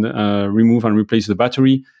can remove and replace the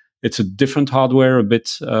battery. It's a different hardware, a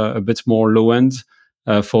bit more low end.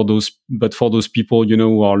 For those people,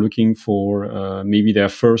 who are looking for maybe their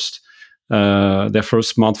first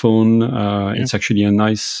smartphone, it's actually a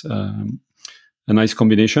nice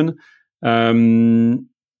combination.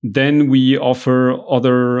 Then we offer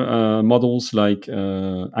other models like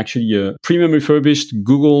actually a premium refurbished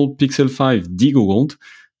Google Pixel 5 de-Googled,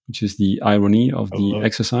 which is the irony of the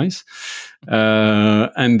exercise.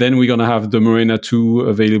 And then we're gonna have the Murena 2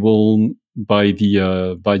 available by the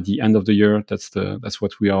end of the year. That's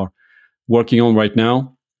what we are working on right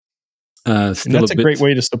now. And that's a great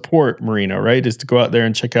way to support Murena, right? Is to go out there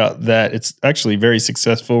and check out that. It's actually very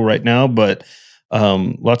successful right now, but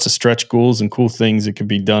lots of stretch goals and cool things that could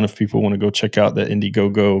be done if people want to go check out the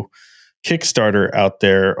Indiegogo Kickstarter out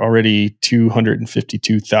there. Already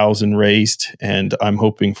 252,000 raised, and I'm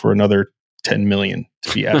hoping for another 10 million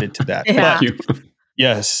to be added to that. Thank you.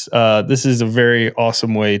 Yes, this is a very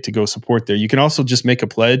awesome way to go support there. You can also just make a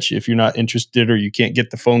pledge if you're not interested or you can't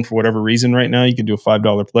get the phone for whatever reason right now. You can do a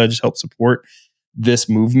 $5 pledge to help support this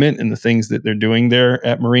movement and the things that they're doing there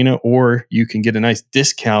at Murena, or you can get a nice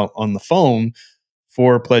discount on the phone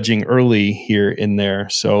for pledging early here in there.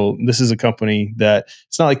 So this is a company that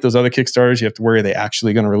it's not like those other Kickstarters. You have to worry, are they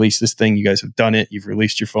actually going to release this thing? You guys have done it. You've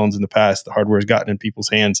released your phones in the past. The hardware has gotten in people's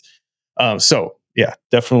hands. So yeah,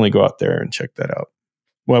 definitely go out there and check that out.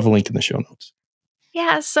 We'll have a link in the show notes.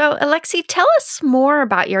 Yeah. So Alexis, tell us more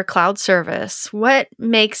about your cloud service. What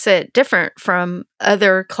makes it different from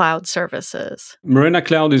other cloud services? Murena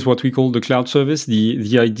Cloud is what we call the cloud service.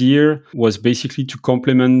 The idea was basically to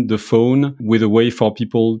complement the phone with a way for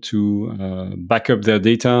people to back up their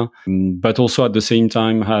data, but also at the same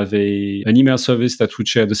time have an email service that would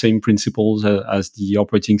share the same principles as the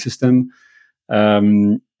operating system.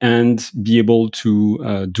 And be able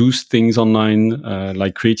to do things online,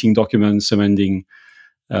 like creating documents, amending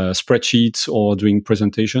spreadsheets, or doing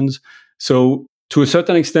presentations. So to a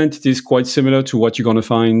certain extent, it is quite similar to what you're going to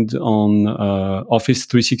find on Office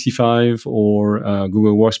 365 or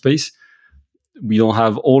Google Workspace. We don't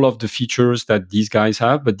have all of the features that these guys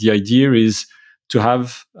have, but the idea is to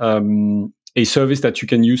have a service that you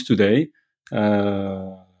can use today,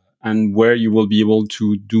 and where you will be able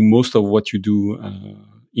to do most of what you do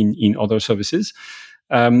in other services.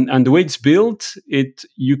 And the way it's built,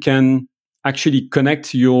 you can actually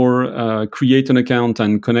connect create an account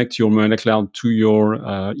and connect your Murena Cloud to your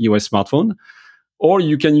EOS smartphone. Or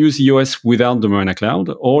you can use EOS without the Murena Cloud,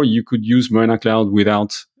 or you could use Murena Cloud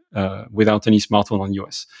without any smartphone on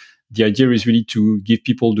EOS. The idea is really to give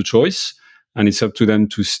people the choice, and it's up to them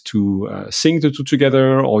to sync the two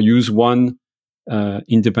together or use one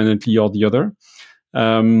independently or the other.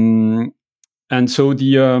 And so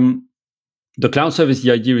the cloud service,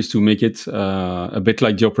 the idea is to make it a bit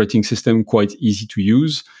like the operating system, quite easy to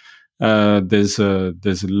use. There's a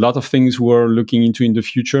lot of things we're looking into in the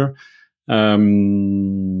future.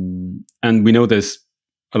 And we know there's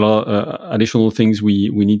a lot additional things we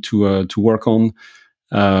need to work on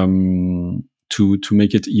to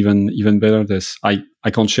make it even better. I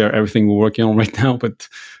can't share everything we're working on right now, but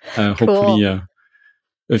hopefully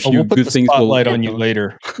a few we'll put good the things spotlight on you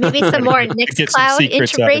later. Maybe some more Nextcloud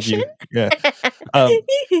integration. Yeah.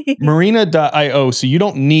 Murena.io. So you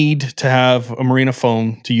don't need to have a Murena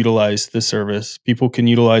phone to utilize this service. People can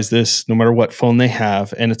utilize this no matter what phone they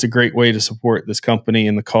have, and it's a great way to support this company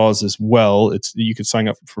and the cause as well. You can sign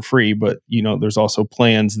up for free, but there's also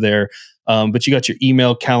plans there. But you got your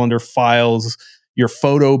email, calendar, files, your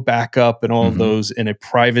photo backup, and all of those in a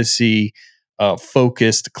privacy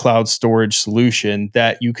focused cloud storage solution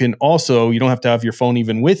that you don't have to have your phone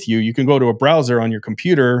even with you. You can go to a browser on your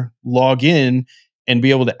computer, log in, and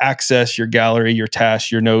be able to access your gallery, your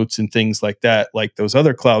tasks, your notes, and things like that, like those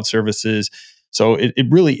other cloud services. So it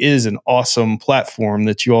really is an awesome platform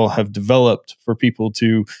that you all have developed for people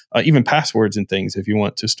to, even passwords and things, if you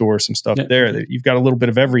want to store some stuff there. You've got a little bit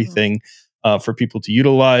of everything for people to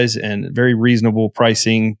utilize, and very reasonable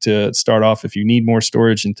pricing to start off if you need more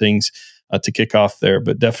storage and things to kick off there.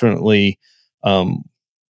 But definitely, I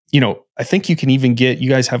think you can even you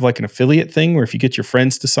guys have like an affiliate thing where if you get your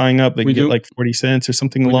friends to sign up, they can get like 40 cents or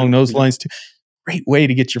something along those lines too. Great way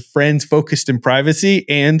to get your friends focused in privacy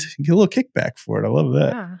and get a little kickback for it. I love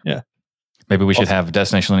that. Yeah. Maybe we should have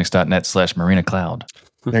destinationlinux.net/Murena Cloud.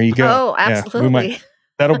 There you go. Oh, absolutely.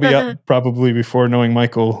 That'll be up probably before knowing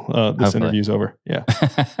Michael, this interview's over. Yeah.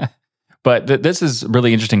 But this is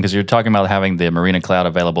really interesting because you're talking about having the Murena Cloud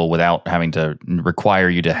available without having to require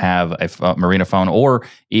you to have a Murena phone or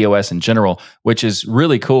EOS in general, which is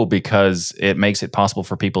really cool because it makes it possible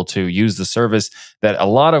for people to use the service that a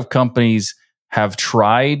lot of companies have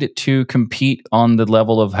tried to compete on the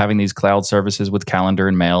level of having these cloud services with calendar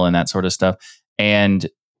and mail and that sort of stuff. And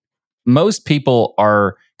most people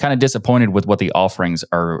are kind of disappointed with what the offerings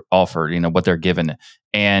are offered, what they're given.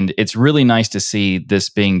 And it's really nice to see this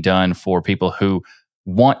being done for people who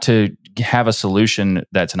want to have a solution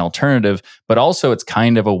that's an alternative, but also it's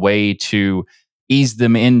kind of a way to ease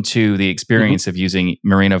them into the experience of using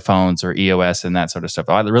Murena phones or EOS and that sort of stuff.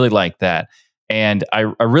 I really like that. And I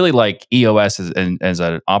really like EOS as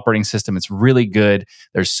an operating system. It's really good.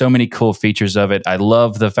 There's so many cool features of it. I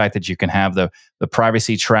love the fact that you can have the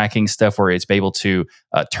privacy tracking stuff where it's able to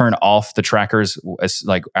turn off the trackers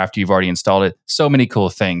like after you've already installed it. So many cool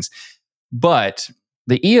things. But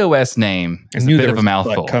the EOS name is a bit of a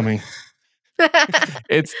mouthful. Coming.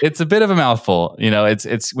 It's a bit of a mouthful.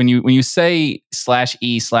 It's when you say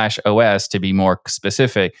 /e/OS to be more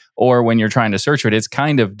specific, or when you're trying to search it, it's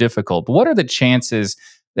kind of difficult. But what are the chances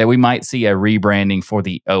that we might see a rebranding for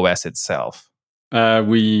the OS itself? That's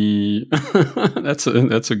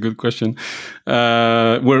a good question.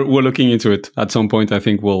 We're looking into it. At some point, I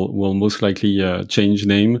think we'll most likely change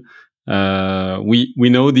name. We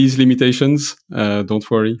know these limitations.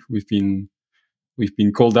 Don't worry, we've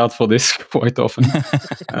been called out for this quite often,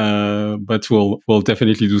 but we'll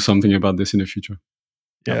definitely do something about this in the future.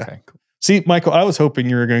 Yeah. Okay, cool. See, Michael, I was hoping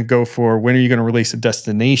you were going to go for when are you going to release a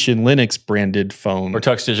Destination Linux branded phone? Or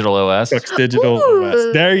Tux Digital OS. Tux Digital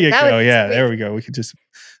OS. There you go. Yeah, sweet. There we go. We could just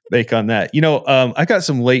bake on that. I got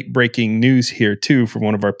some late breaking news here too from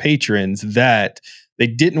one of our patrons that they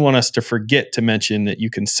didn't want us to forget to mention that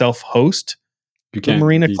you can self-host the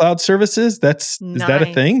Murena Cloud services. Is that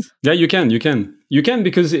a thing? Yeah, you can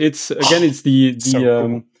because it's the so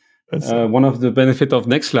cool. One of the benefit of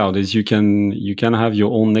Nextcloud is you can have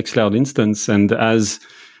your own Nextcloud instance, and as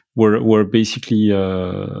we're basically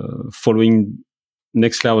following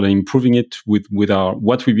Nextcloud and improving it with our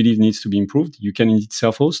what we believe needs to be improved, you can indeed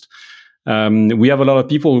self-host. We have a lot of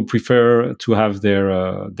people who prefer to have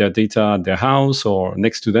their data at their house or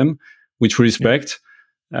next to them, which we respect.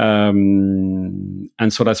 And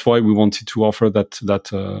so that's why we wanted to offer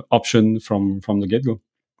that option from the get-go.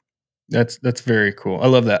 That's very cool. I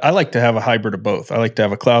love that. I like to have a hybrid of both. I like to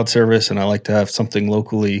have a cloud service, and I like to have something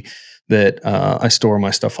locally that I store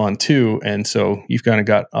my stuff on too. And so you've kind of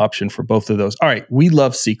got option for both of those. All right, we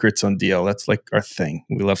love secrets on DL. That's like our thing.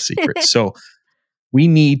 We love secrets. So we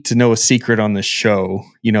need to know a secret on this show,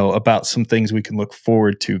 about some things we can look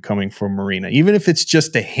forward to coming from Murena, even if it's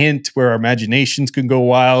just a hint where our imaginations can go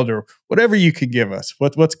wild or whatever you could give us.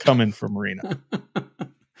 What's coming from Murena?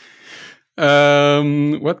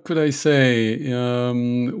 What could I say?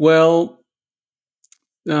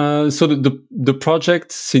 So the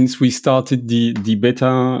project, since we started the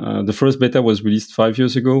beta, the first beta was released 5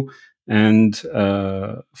 years ago, and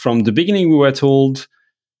from the beginning we were told,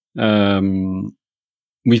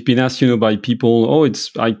 we've been asked, by people,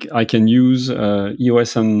 I can use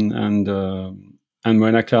EOS and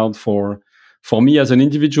Murena Cloud for me as an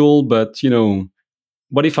individual, but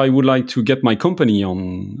what if I would like to get my company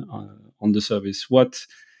on the service? What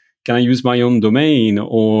can I use my own domain,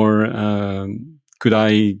 or could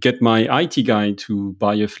I get my IT guy to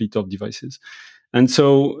buy a fleet of devices? And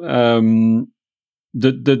so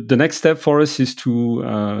the next step for us is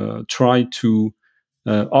to try to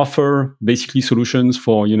offer basically solutions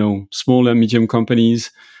for small and medium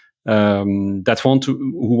companies who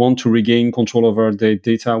want to regain control over their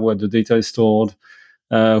data, where the data is stored,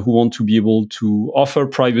 who want to be able to offer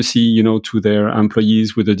privacy, to their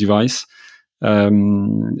employees with a device.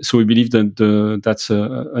 So we believe that that's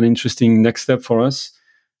an interesting next step for us.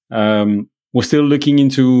 We're still looking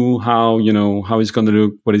into how it's going to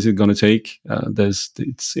look, what is it going to take.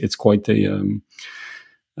 It's quite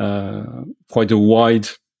a wide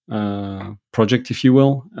project, if you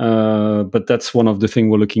will. But that's one of the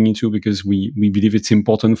things we're looking into, because we believe it's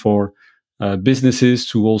important for businesses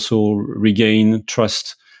to also regain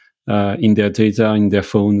trust in their data, in their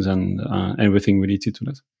phones, and everything related to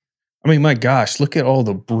that. I mean, my gosh, look at all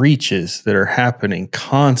the breaches that are happening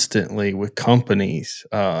constantly with companies.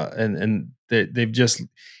 And they've just,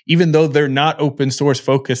 even though they're not open source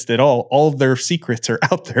focused at all of their secrets are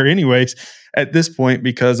out there anyways at this point,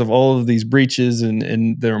 because of all of these breaches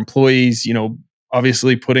and their employees,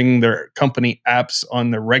 obviously putting their company apps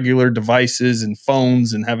on their regular devices and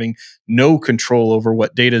phones and having no control over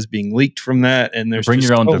what data is being leaked from that. And there's bring just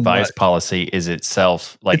your own so device much. policy is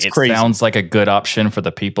itself It's it crazy. Sounds like a good option for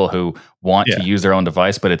the people who want to use their own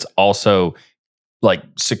device, but it's also like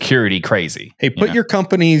security crazy. Hey, put your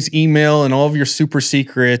company's email and all of your super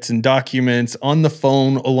secrets and documents on the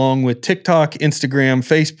phone, along with TikTok, Instagram,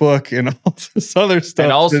 Facebook, and all this other stuff.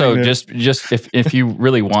 And also, just if you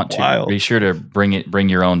really want to, wild. be sure to bring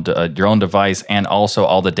your own device, and also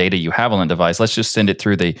all the data you have on the device. Let's just send it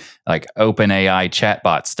through the OpenAI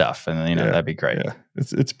chatbot stuff, and that'd be great. Yeah,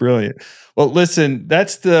 it's brilliant. Well, listen,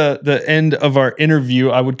 that's the end of our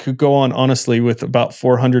interview. Could go on honestly with about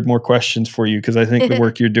 400 more questions for you, because I think the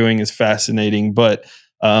work you're doing is fascinating. But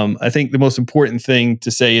I think the most important thing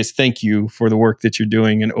to say is thank you for the work that you're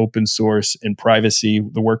doing in open source and privacy,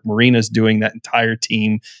 the work Murena's doing, that entire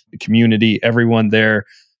team, the community, everyone there.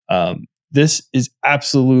 This is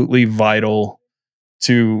absolutely vital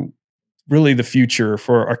to really the future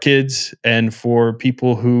for our kids and for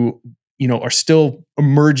people who are still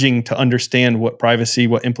emerging to understand what privacy,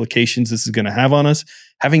 what implications this is going to have on us.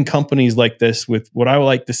 Having companies like this with what I would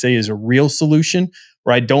like to say is a real solution,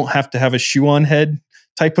 where I don't have to have a shoe on head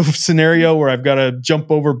type of scenario where I've got to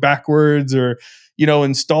jump over backwards or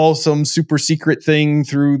install some super secret thing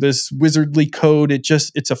through this wizardly code.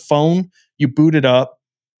 It's a phone. You boot it up.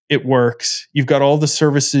 It works. You've got all the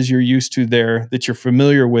services you're used to there that you're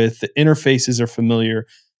familiar with. The interfaces are familiar.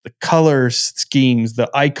 The color schemes, the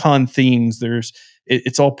icon themes,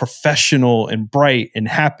 it's all professional and bright and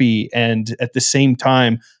happy. And at the same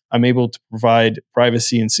time, I'm able to provide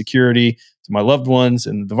privacy and security to my loved ones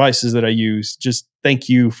and the devices that I use. Just thank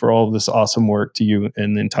you for all of this awesome work, to you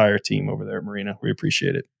and the entire team over there at Murena. We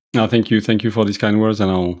appreciate it. No, thank you. Thank you for these kind words.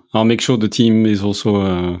 And I'll make sure the team is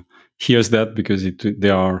also hears that, because they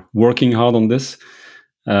are working hard on this.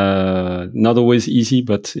 Not always easy,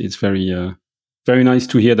 but it's very very nice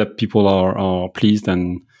to hear that people are pleased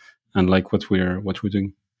and like what we're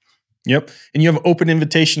doing. Yep. And you have open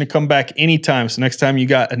invitation to come back anytime. So next time you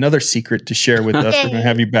got another secret to share with us, we're going to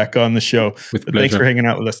have you back on the show. With pleasure. Thanks for hanging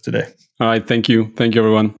out with us today. All right. Thank you. Thank you,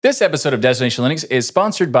 everyone. This episode of Destination Linux is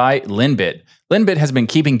sponsored by Linbit. Linbit has been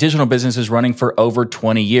keeping digital businesses running for over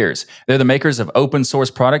 20 years. They're the makers of open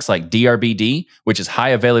source products like DRBD, which is high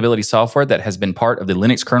availability software that has been part of the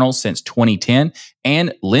Linux kernel since 2010,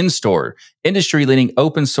 and LinStore, industry-leading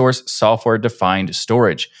open source software-defined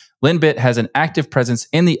storage. Linbit has an active presence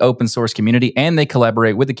in the open source community, and they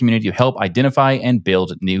collaborate with the community to help identify and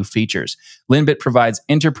build new features. Linbit provides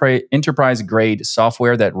enterprise-grade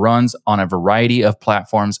software that runs on a variety of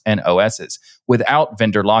platforms and OSs without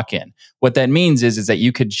vendor lock-in. What that means is that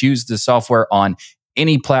you could use the software on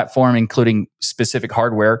any platform, including specific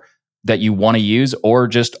hardware that you want to use, or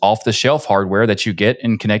just off-the-shelf hardware that you get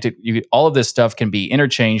and connect it. All of this stuff can be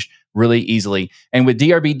interchanged really easily. And with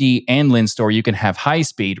DRBD and LinStore, you can have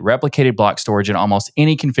high-speed replicated block storage in almost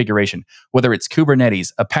any configuration, whether it's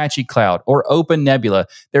Kubernetes, Apache Cloud, or OpenNebula.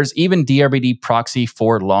 There's even DRBD proxy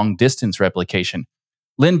for long-distance replication.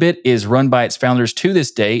 Linbit is run by its founders to this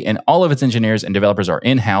day, and all of its engineers and developers are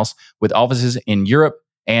in-house with offices in Europe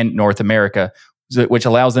and North America, which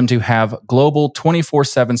allows them to have global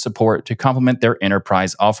 24/7 support to complement their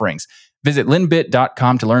enterprise offerings. Visit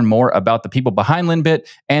linbit.com to learn more about the people behind Linbit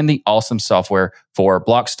and the awesome software for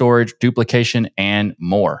block storage, duplication, and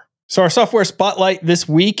more. So our software spotlight this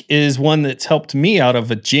week is one that's helped me out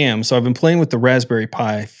of a jam. So I've been playing with the Raspberry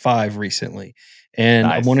Pi 5 recently. And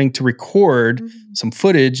Nice. I'm wanting to record some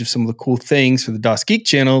footage of some of the cool things for the DOS Geek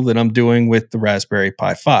channel that I'm doing with the Raspberry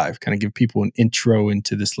Pi 5, kind of give people an intro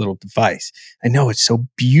into this little device. I know it's so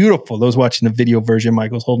beautiful. Those watching the video version,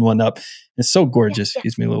 Michael's holding one up. It's so gorgeous.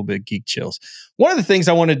 Gives me a little bit of geek chills. One of the things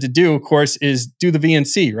I wanted to do, of course, is do the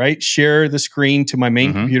VNC, right? Share the screen to my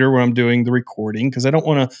main computer where I'm doing the recording, because I don't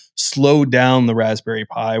want to slow down the Raspberry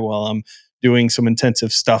Pi while I'm doing some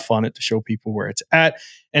intensive stuff on it to show people where it's at.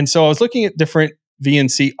 And so I was looking at different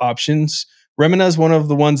VNC options. Murena is one of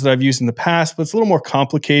the ones that I've used in the past, but it's a little more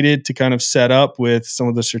complicated to kind of set up with some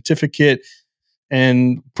of the certificate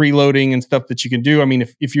and preloading and stuff that you can do. I mean,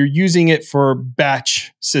 if you're using it for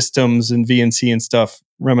batch systems and VNC and stuff,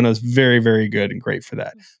 Murena is very, very good and great for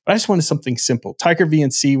that. But I just wanted something simple. Tiger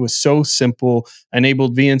VNC was so simple. I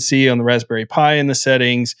enabled VNC on the Raspberry Pi in the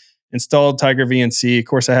settings, installed Tiger VNC. Of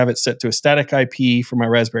course, I have it set to a static IP for my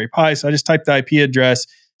Raspberry Pi. So I just typed the IP address.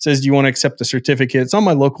 Says, do you want to accept the certificate? It's on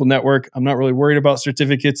my local network. I'm not really worried about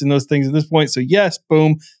certificates and those things at this point. So yes,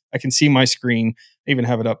 boom, I can see my screen. I even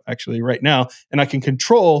have it up actually right now. And I can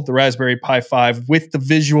control the Raspberry Pi 5 with the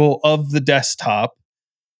visual of the desktop.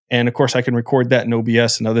 And of course, I can record that in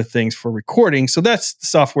OBS and other things for recording. So that's the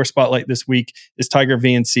software spotlight this week is Tiger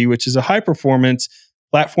VNC, which is a high-performance,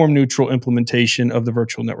 platform-neutral implementation of the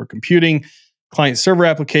virtual network computing. Client-server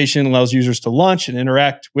application allows users to launch and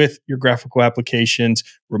interact with your graphical applications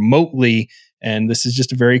remotely. And this is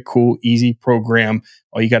just a very cool, easy program.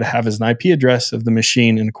 All you got to have is an IP address of the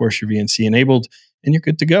machine and, of course, your VNC enabled, and you're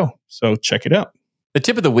good to go. So check it out. The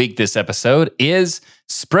tip of the week this episode is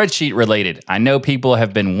spreadsheet related. I know people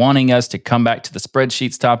have been wanting us to come back to the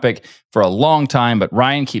spreadsheets topic for a long time, but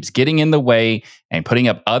Ryan keeps getting in the way and putting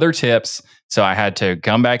up other tips. So I had to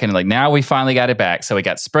come back and now we finally got it back. So we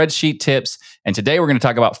got spreadsheet tips. And today we're going to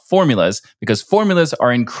talk about formulas, because formulas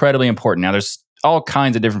are incredibly important. Now there's all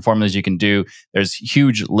kinds of different formulas you can do. There's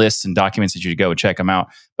huge lists and documents that you should go check them out.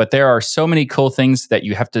 But there are so many cool things that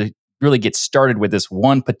you have to really get started with this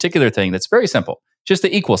one particular thing that's very simple. Just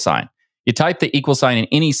the equal sign. You type the equal sign in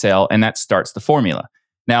any cell, and that starts the formula.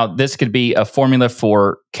 Now, this could be a formula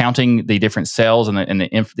for counting the different cells and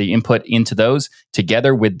the input into those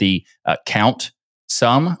together with the count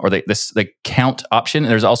sum, or the count option.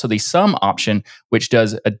 And there's also the sum option, which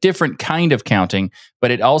does a different kind of counting,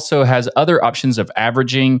 but it also has other options of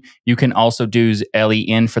averaging. You can also do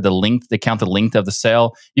LEN for the length, to count the length of the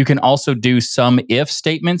cell. You can also do sum if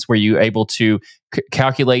statements where you're able to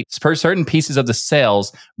calculate per certain pieces of the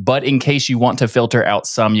cells, but in case you want to filter out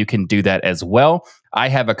some, you can do that as well. I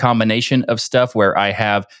have a combination of stuff where I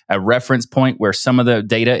have a reference point where some of the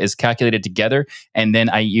data is calculated together, and then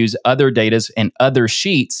I use other datas and other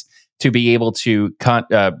sheets to be able to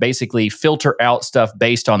basically filter out stuff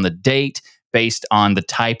based on the date, based on the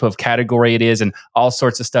type of category it is, and all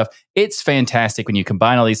sorts of stuff. It's fantastic when you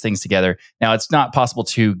combine all these things together. Now, it's not possible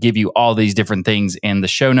to give you all these different things in the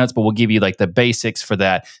show notes, but we'll give you the basics for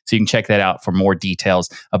that, so you can check that out for more details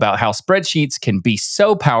about how spreadsheets can be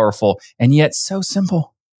so powerful and yet so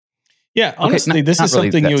simple. Yeah, honestly, this is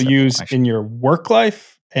something you'll use in your work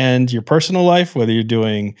life and your personal life, whether you're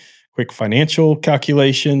doing quick financial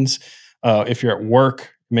calculations, if you're at work,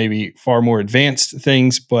 maybe far more advanced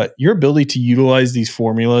things, but your ability to utilize these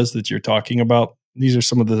formulas that you're talking about, these are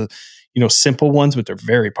some of the, simple ones, but they're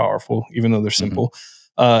very powerful, even though they're simple.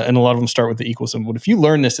 and a lot of them start with the equal symbol. But if you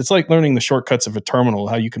learn this, it's like learning the shortcuts of a terminal,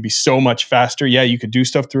 how you can be so much faster. Yeah, you could do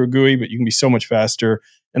stuff through a GUI, but you can be so much faster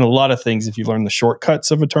in a lot of things if you learn the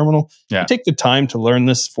shortcuts of a terminal. Yeah. You take the time to learn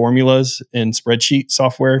this formulas in spreadsheet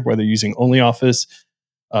software, whether you're using OnlyOffice,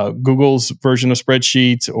 Google's version of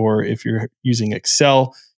spreadsheets, or if you're using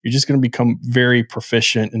Excel, you're just going to become very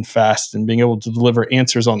proficient and fast and being able to deliver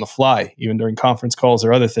answers on the fly, even during conference calls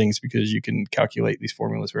or other things, because you can calculate these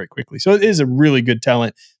formulas very quickly. So it is a really good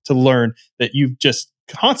talent to learn that you just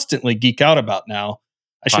constantly geek out about now.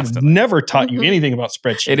 I should have never taught you anything about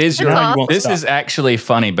spreadsheets. It is this is actually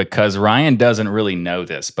funny because Ryan doesn't really know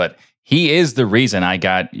this, but he is the reason I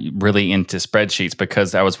got really into spreadsheets,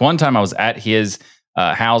 because I was at his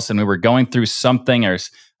house and we were going through something, or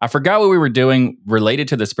I forgot what we were doing related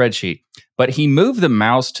to the spreadsheet, but he moved the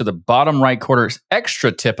mouse to the bottom right corner,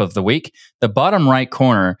 extra tip of the week, the bottom right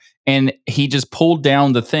corner, and he just pulled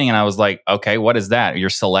down the thing. And I was like, okay, what is that? You're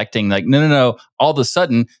selecting, like, no. All of a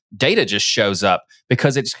sudden, data just shows up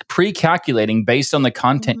because it's pre-calculating based on the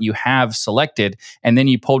content you have selected. And then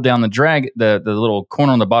you pull down the little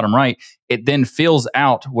corner on the bottom right. It then fills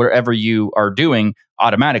out wherever you are doing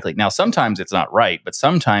automatically. Now, sometimes it's not right, but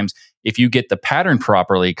sometimes if you get the pattern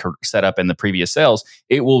properly set up in the previous cells,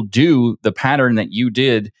 it will do the pattern that you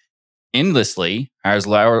did endlessly,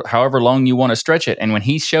 however long you want to stretch it. And when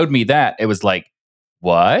he showed me that, it was like,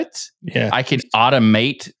 what? Yeah. I can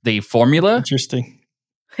automate the formula? Interesting.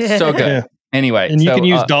 So good. Yeah. Anyway. And you can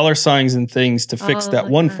use dollar signs and things to fix that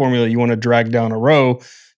one formula you want to drag down a row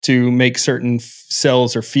to make certain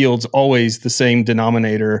cells or fields always the same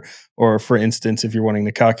denominator. Or for instance, if you're wanting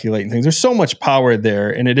to calculate things, there's so much power there,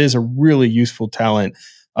 and it is a really useful talent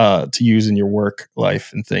to use in your work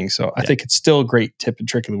life and things. So I think it's still a great tip and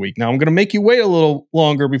trick of the week. Now I'm going to make you wait a little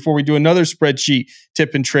longer before we do another spreadsheet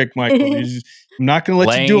tip and trick, Michael. I'm not going to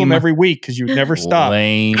let you do them every week because you would never stop.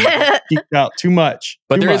 Geeked out too much.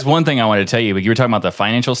 But there is one thing I wanted to tell you. You were talking about the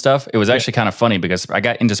financial stuff. It was actually kind of funny because I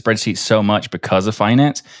got into spreadsheets so much because of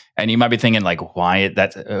finance. And you might be thinking like, why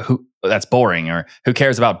that's boring, or who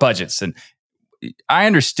cares about budgets? And I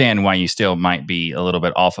understand why you still might be a little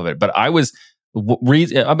bit off of it. But I've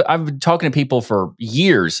been talking to people for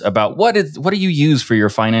years about what do you use for your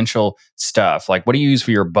financial stuff? Like, what do you use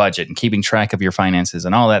for your budget and keeping track of your finances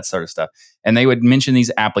and all that sort of stuff? And they would mention these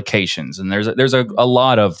applications, and there's a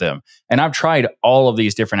lot of them. And I've tried all of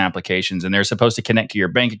these different applications, and they're supposed to connect to your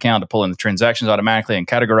bank account to pull in the transactions automatically and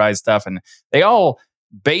categorize stuff. And they all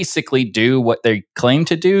basically do what they claim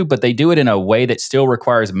to do, but they do it in a way that still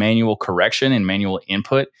requires manual correction and manual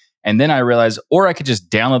input. And then I realized, or I could just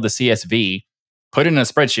download the CSV, put it in a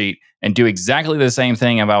spreadsheet, and do exactly the same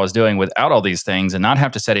thing if I was doing without all these things and not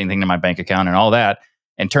have to set anything to my bank account and all that.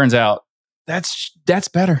 And turns out that's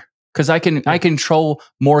better because I control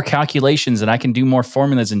more calculations and I can do more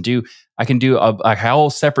formulas and I can do a whole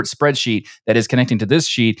separate spreadsheet that is connecting to this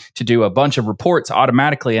sheet to do a bunch of reports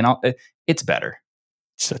automatically, and it's better.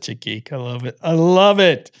 Such a geek. I love it. I love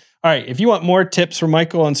it. All right. If you want more tips from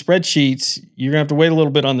Michael on spreadsheets, you're going to have to wait a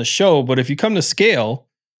little bit on the show. But if you come to Scale,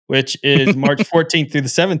 which is March 14th through the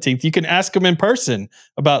 17th, you can ask him in person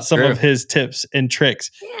about some of his tips and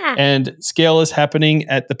tricks. Yeah. And Scale is happening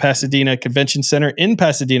at the Pasadena Convention Center in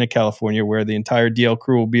Pasadena, California, where the entire DL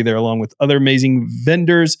crew will be there along with other amazing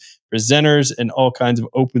vendors, presenters, and all kinds of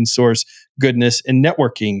open source goodness and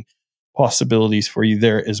networking possibilities for you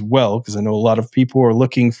there as well. Because I know a lot of people are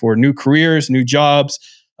looking for new careers, new jobs.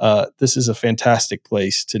 This is a fantastic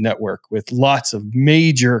place to network with lots of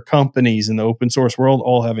major companies in the open source world,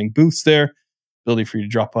 all having booths there. Ability for you to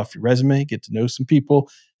drop off your resume, get to know some people.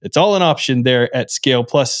 It's all an option there at Scale,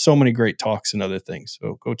 plus so many great talks and other things.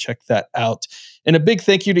 So go check that out. And a big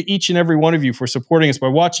thank you to each and every one of you for supporting us by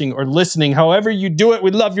watching or listening. However you do it,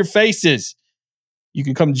 we love your faces. You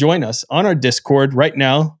can come join us on our Discord right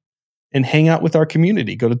now and hang out with our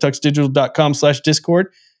community. Go to tuxdigital.com/Discord.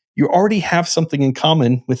 You already have something in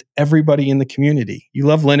common with everybody in the community. You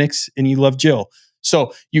love Linux and you love Jill.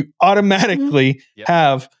 So you automatically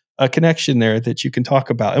have a connection there that you can talk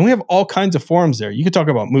about. And we have all kinds of forums there. You can talk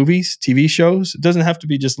about movies, TV shows. It doesn't have to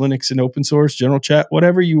be just Linux and open source, general chat,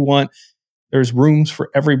 whatever you want. There's rooms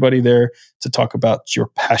for everybody there to talk about your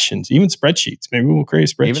passions, even spreadsheets. Maybe we'll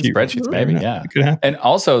create a spreadsheet. Even spreadsheets, maybe, yeah. It could happen. And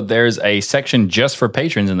also, there's a section just for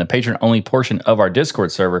patrons in the patron-only portion of our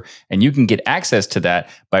Discord server, and you can get access to that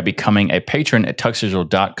by becoming a patron at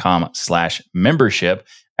tuxdigital.com/membership.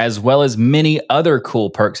 as well as many other cool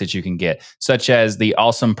perks that you can get, such as the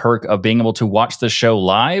awesome perk of being able to watch the show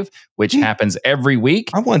live, which happens every week.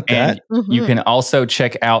 I want that. And you can also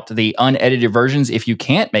check out the unedited versions if you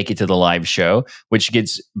can't make it to the live show, which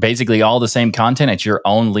gets basically all the same content at your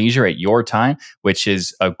own leisure at your time, which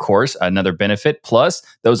is, of course, another benefit. Plus,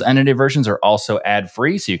 those unedited versions are also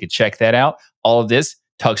ad-free, so you can check that out. All of this,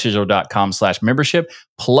 tuxdigital.com/membership.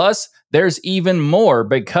 Plus, there's even more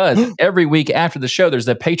because every week after the show, there's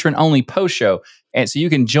the patron-only post show. And so you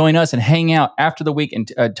can join us and hang out after the week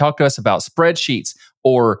and talk to us about spreadsheets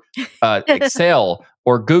or Excel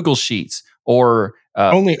or Google Sheets or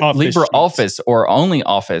Only Office LibreOffice or Only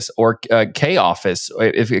Office or K-Office,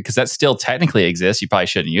 because that still technically exists. You probably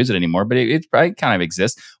shouldn't use it anymore, but it probably kind of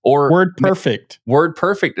exists. Or WordPerfect.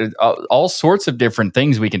 WordPerfect, all sorts of different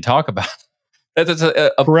things we can talk about. That's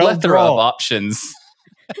a plethora of options.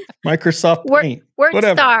 Microsoft Paint.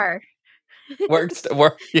 WorkStar.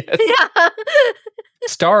 Yes. Yeah.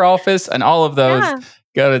 Star Office and all of those. Yeah.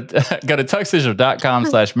 Go to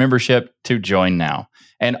tuxdigital.com/membership to join now.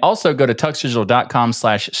 And also go to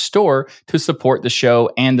tuxdigital.com/store to support the show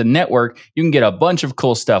and the network. You can get a bunch of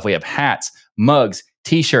cool stuff. We have hats, mugs,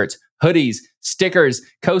 t-shirts, hoodies, stickers,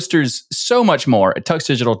 coasters, so much more at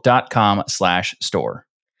tuxdigital.com/store.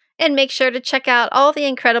 And make sure to check out all the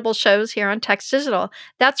incredible shows here on Tux Digital.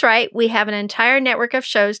 That's right, we have an entire network of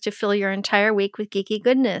shows to fill your entire week with geeky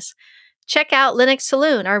goodness. Check out Linux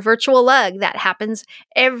Saloon, our virtual lug that happens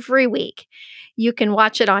every week. You can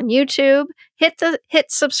watch it on YouTube.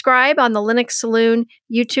 Hit subscribe on the Linux Saloon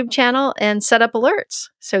YouTube channel and set up alerts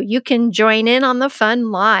so you can join in on the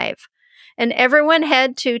fun live. And everyone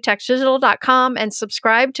head to tuxdigital.com and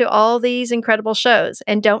subscribe to all these incredible shows.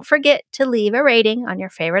 And don't forget to leave a rating on your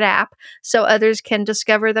favorite app so others can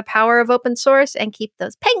discover the power of open source and keep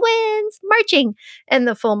those penguins marching and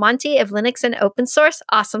the full Monty of Linux and open source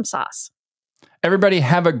awesome sauce. Everybody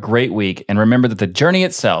have a great week. And remember that the journey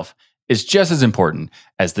itself is just as important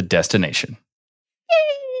as the destination.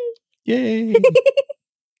 Yay.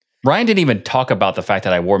 Ryan didn't even talk about the fact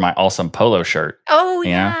that I wore my awesome polo shirt. Oh,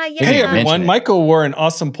 yeah. Hey, everyone. Michael wore an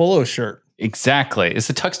awesome polo shirt. Exactly.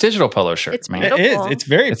 It's a Tux Digital polo shirt. It's beautiful. It is. It's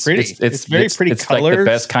very pretty. It's very pretty It's colors. like the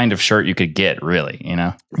best kind of shirt you could get, really, you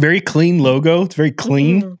know? Very clean logo. It's very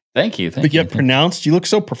clean. Mm-hmm. Thank you. But yet pronounced. You look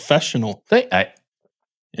so professional.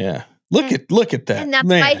 Yeah. Look at that. And that's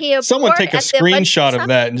Man, why he someone take a screenshot of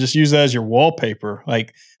that and just use that as your wallpaper.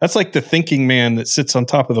 Like, that's like the thinking man that sits on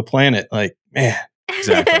top of the planet. Like, man.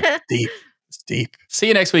 Exactly. Deep. It's deep. See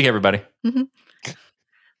you next week, everybody.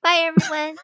 Bye, everyone.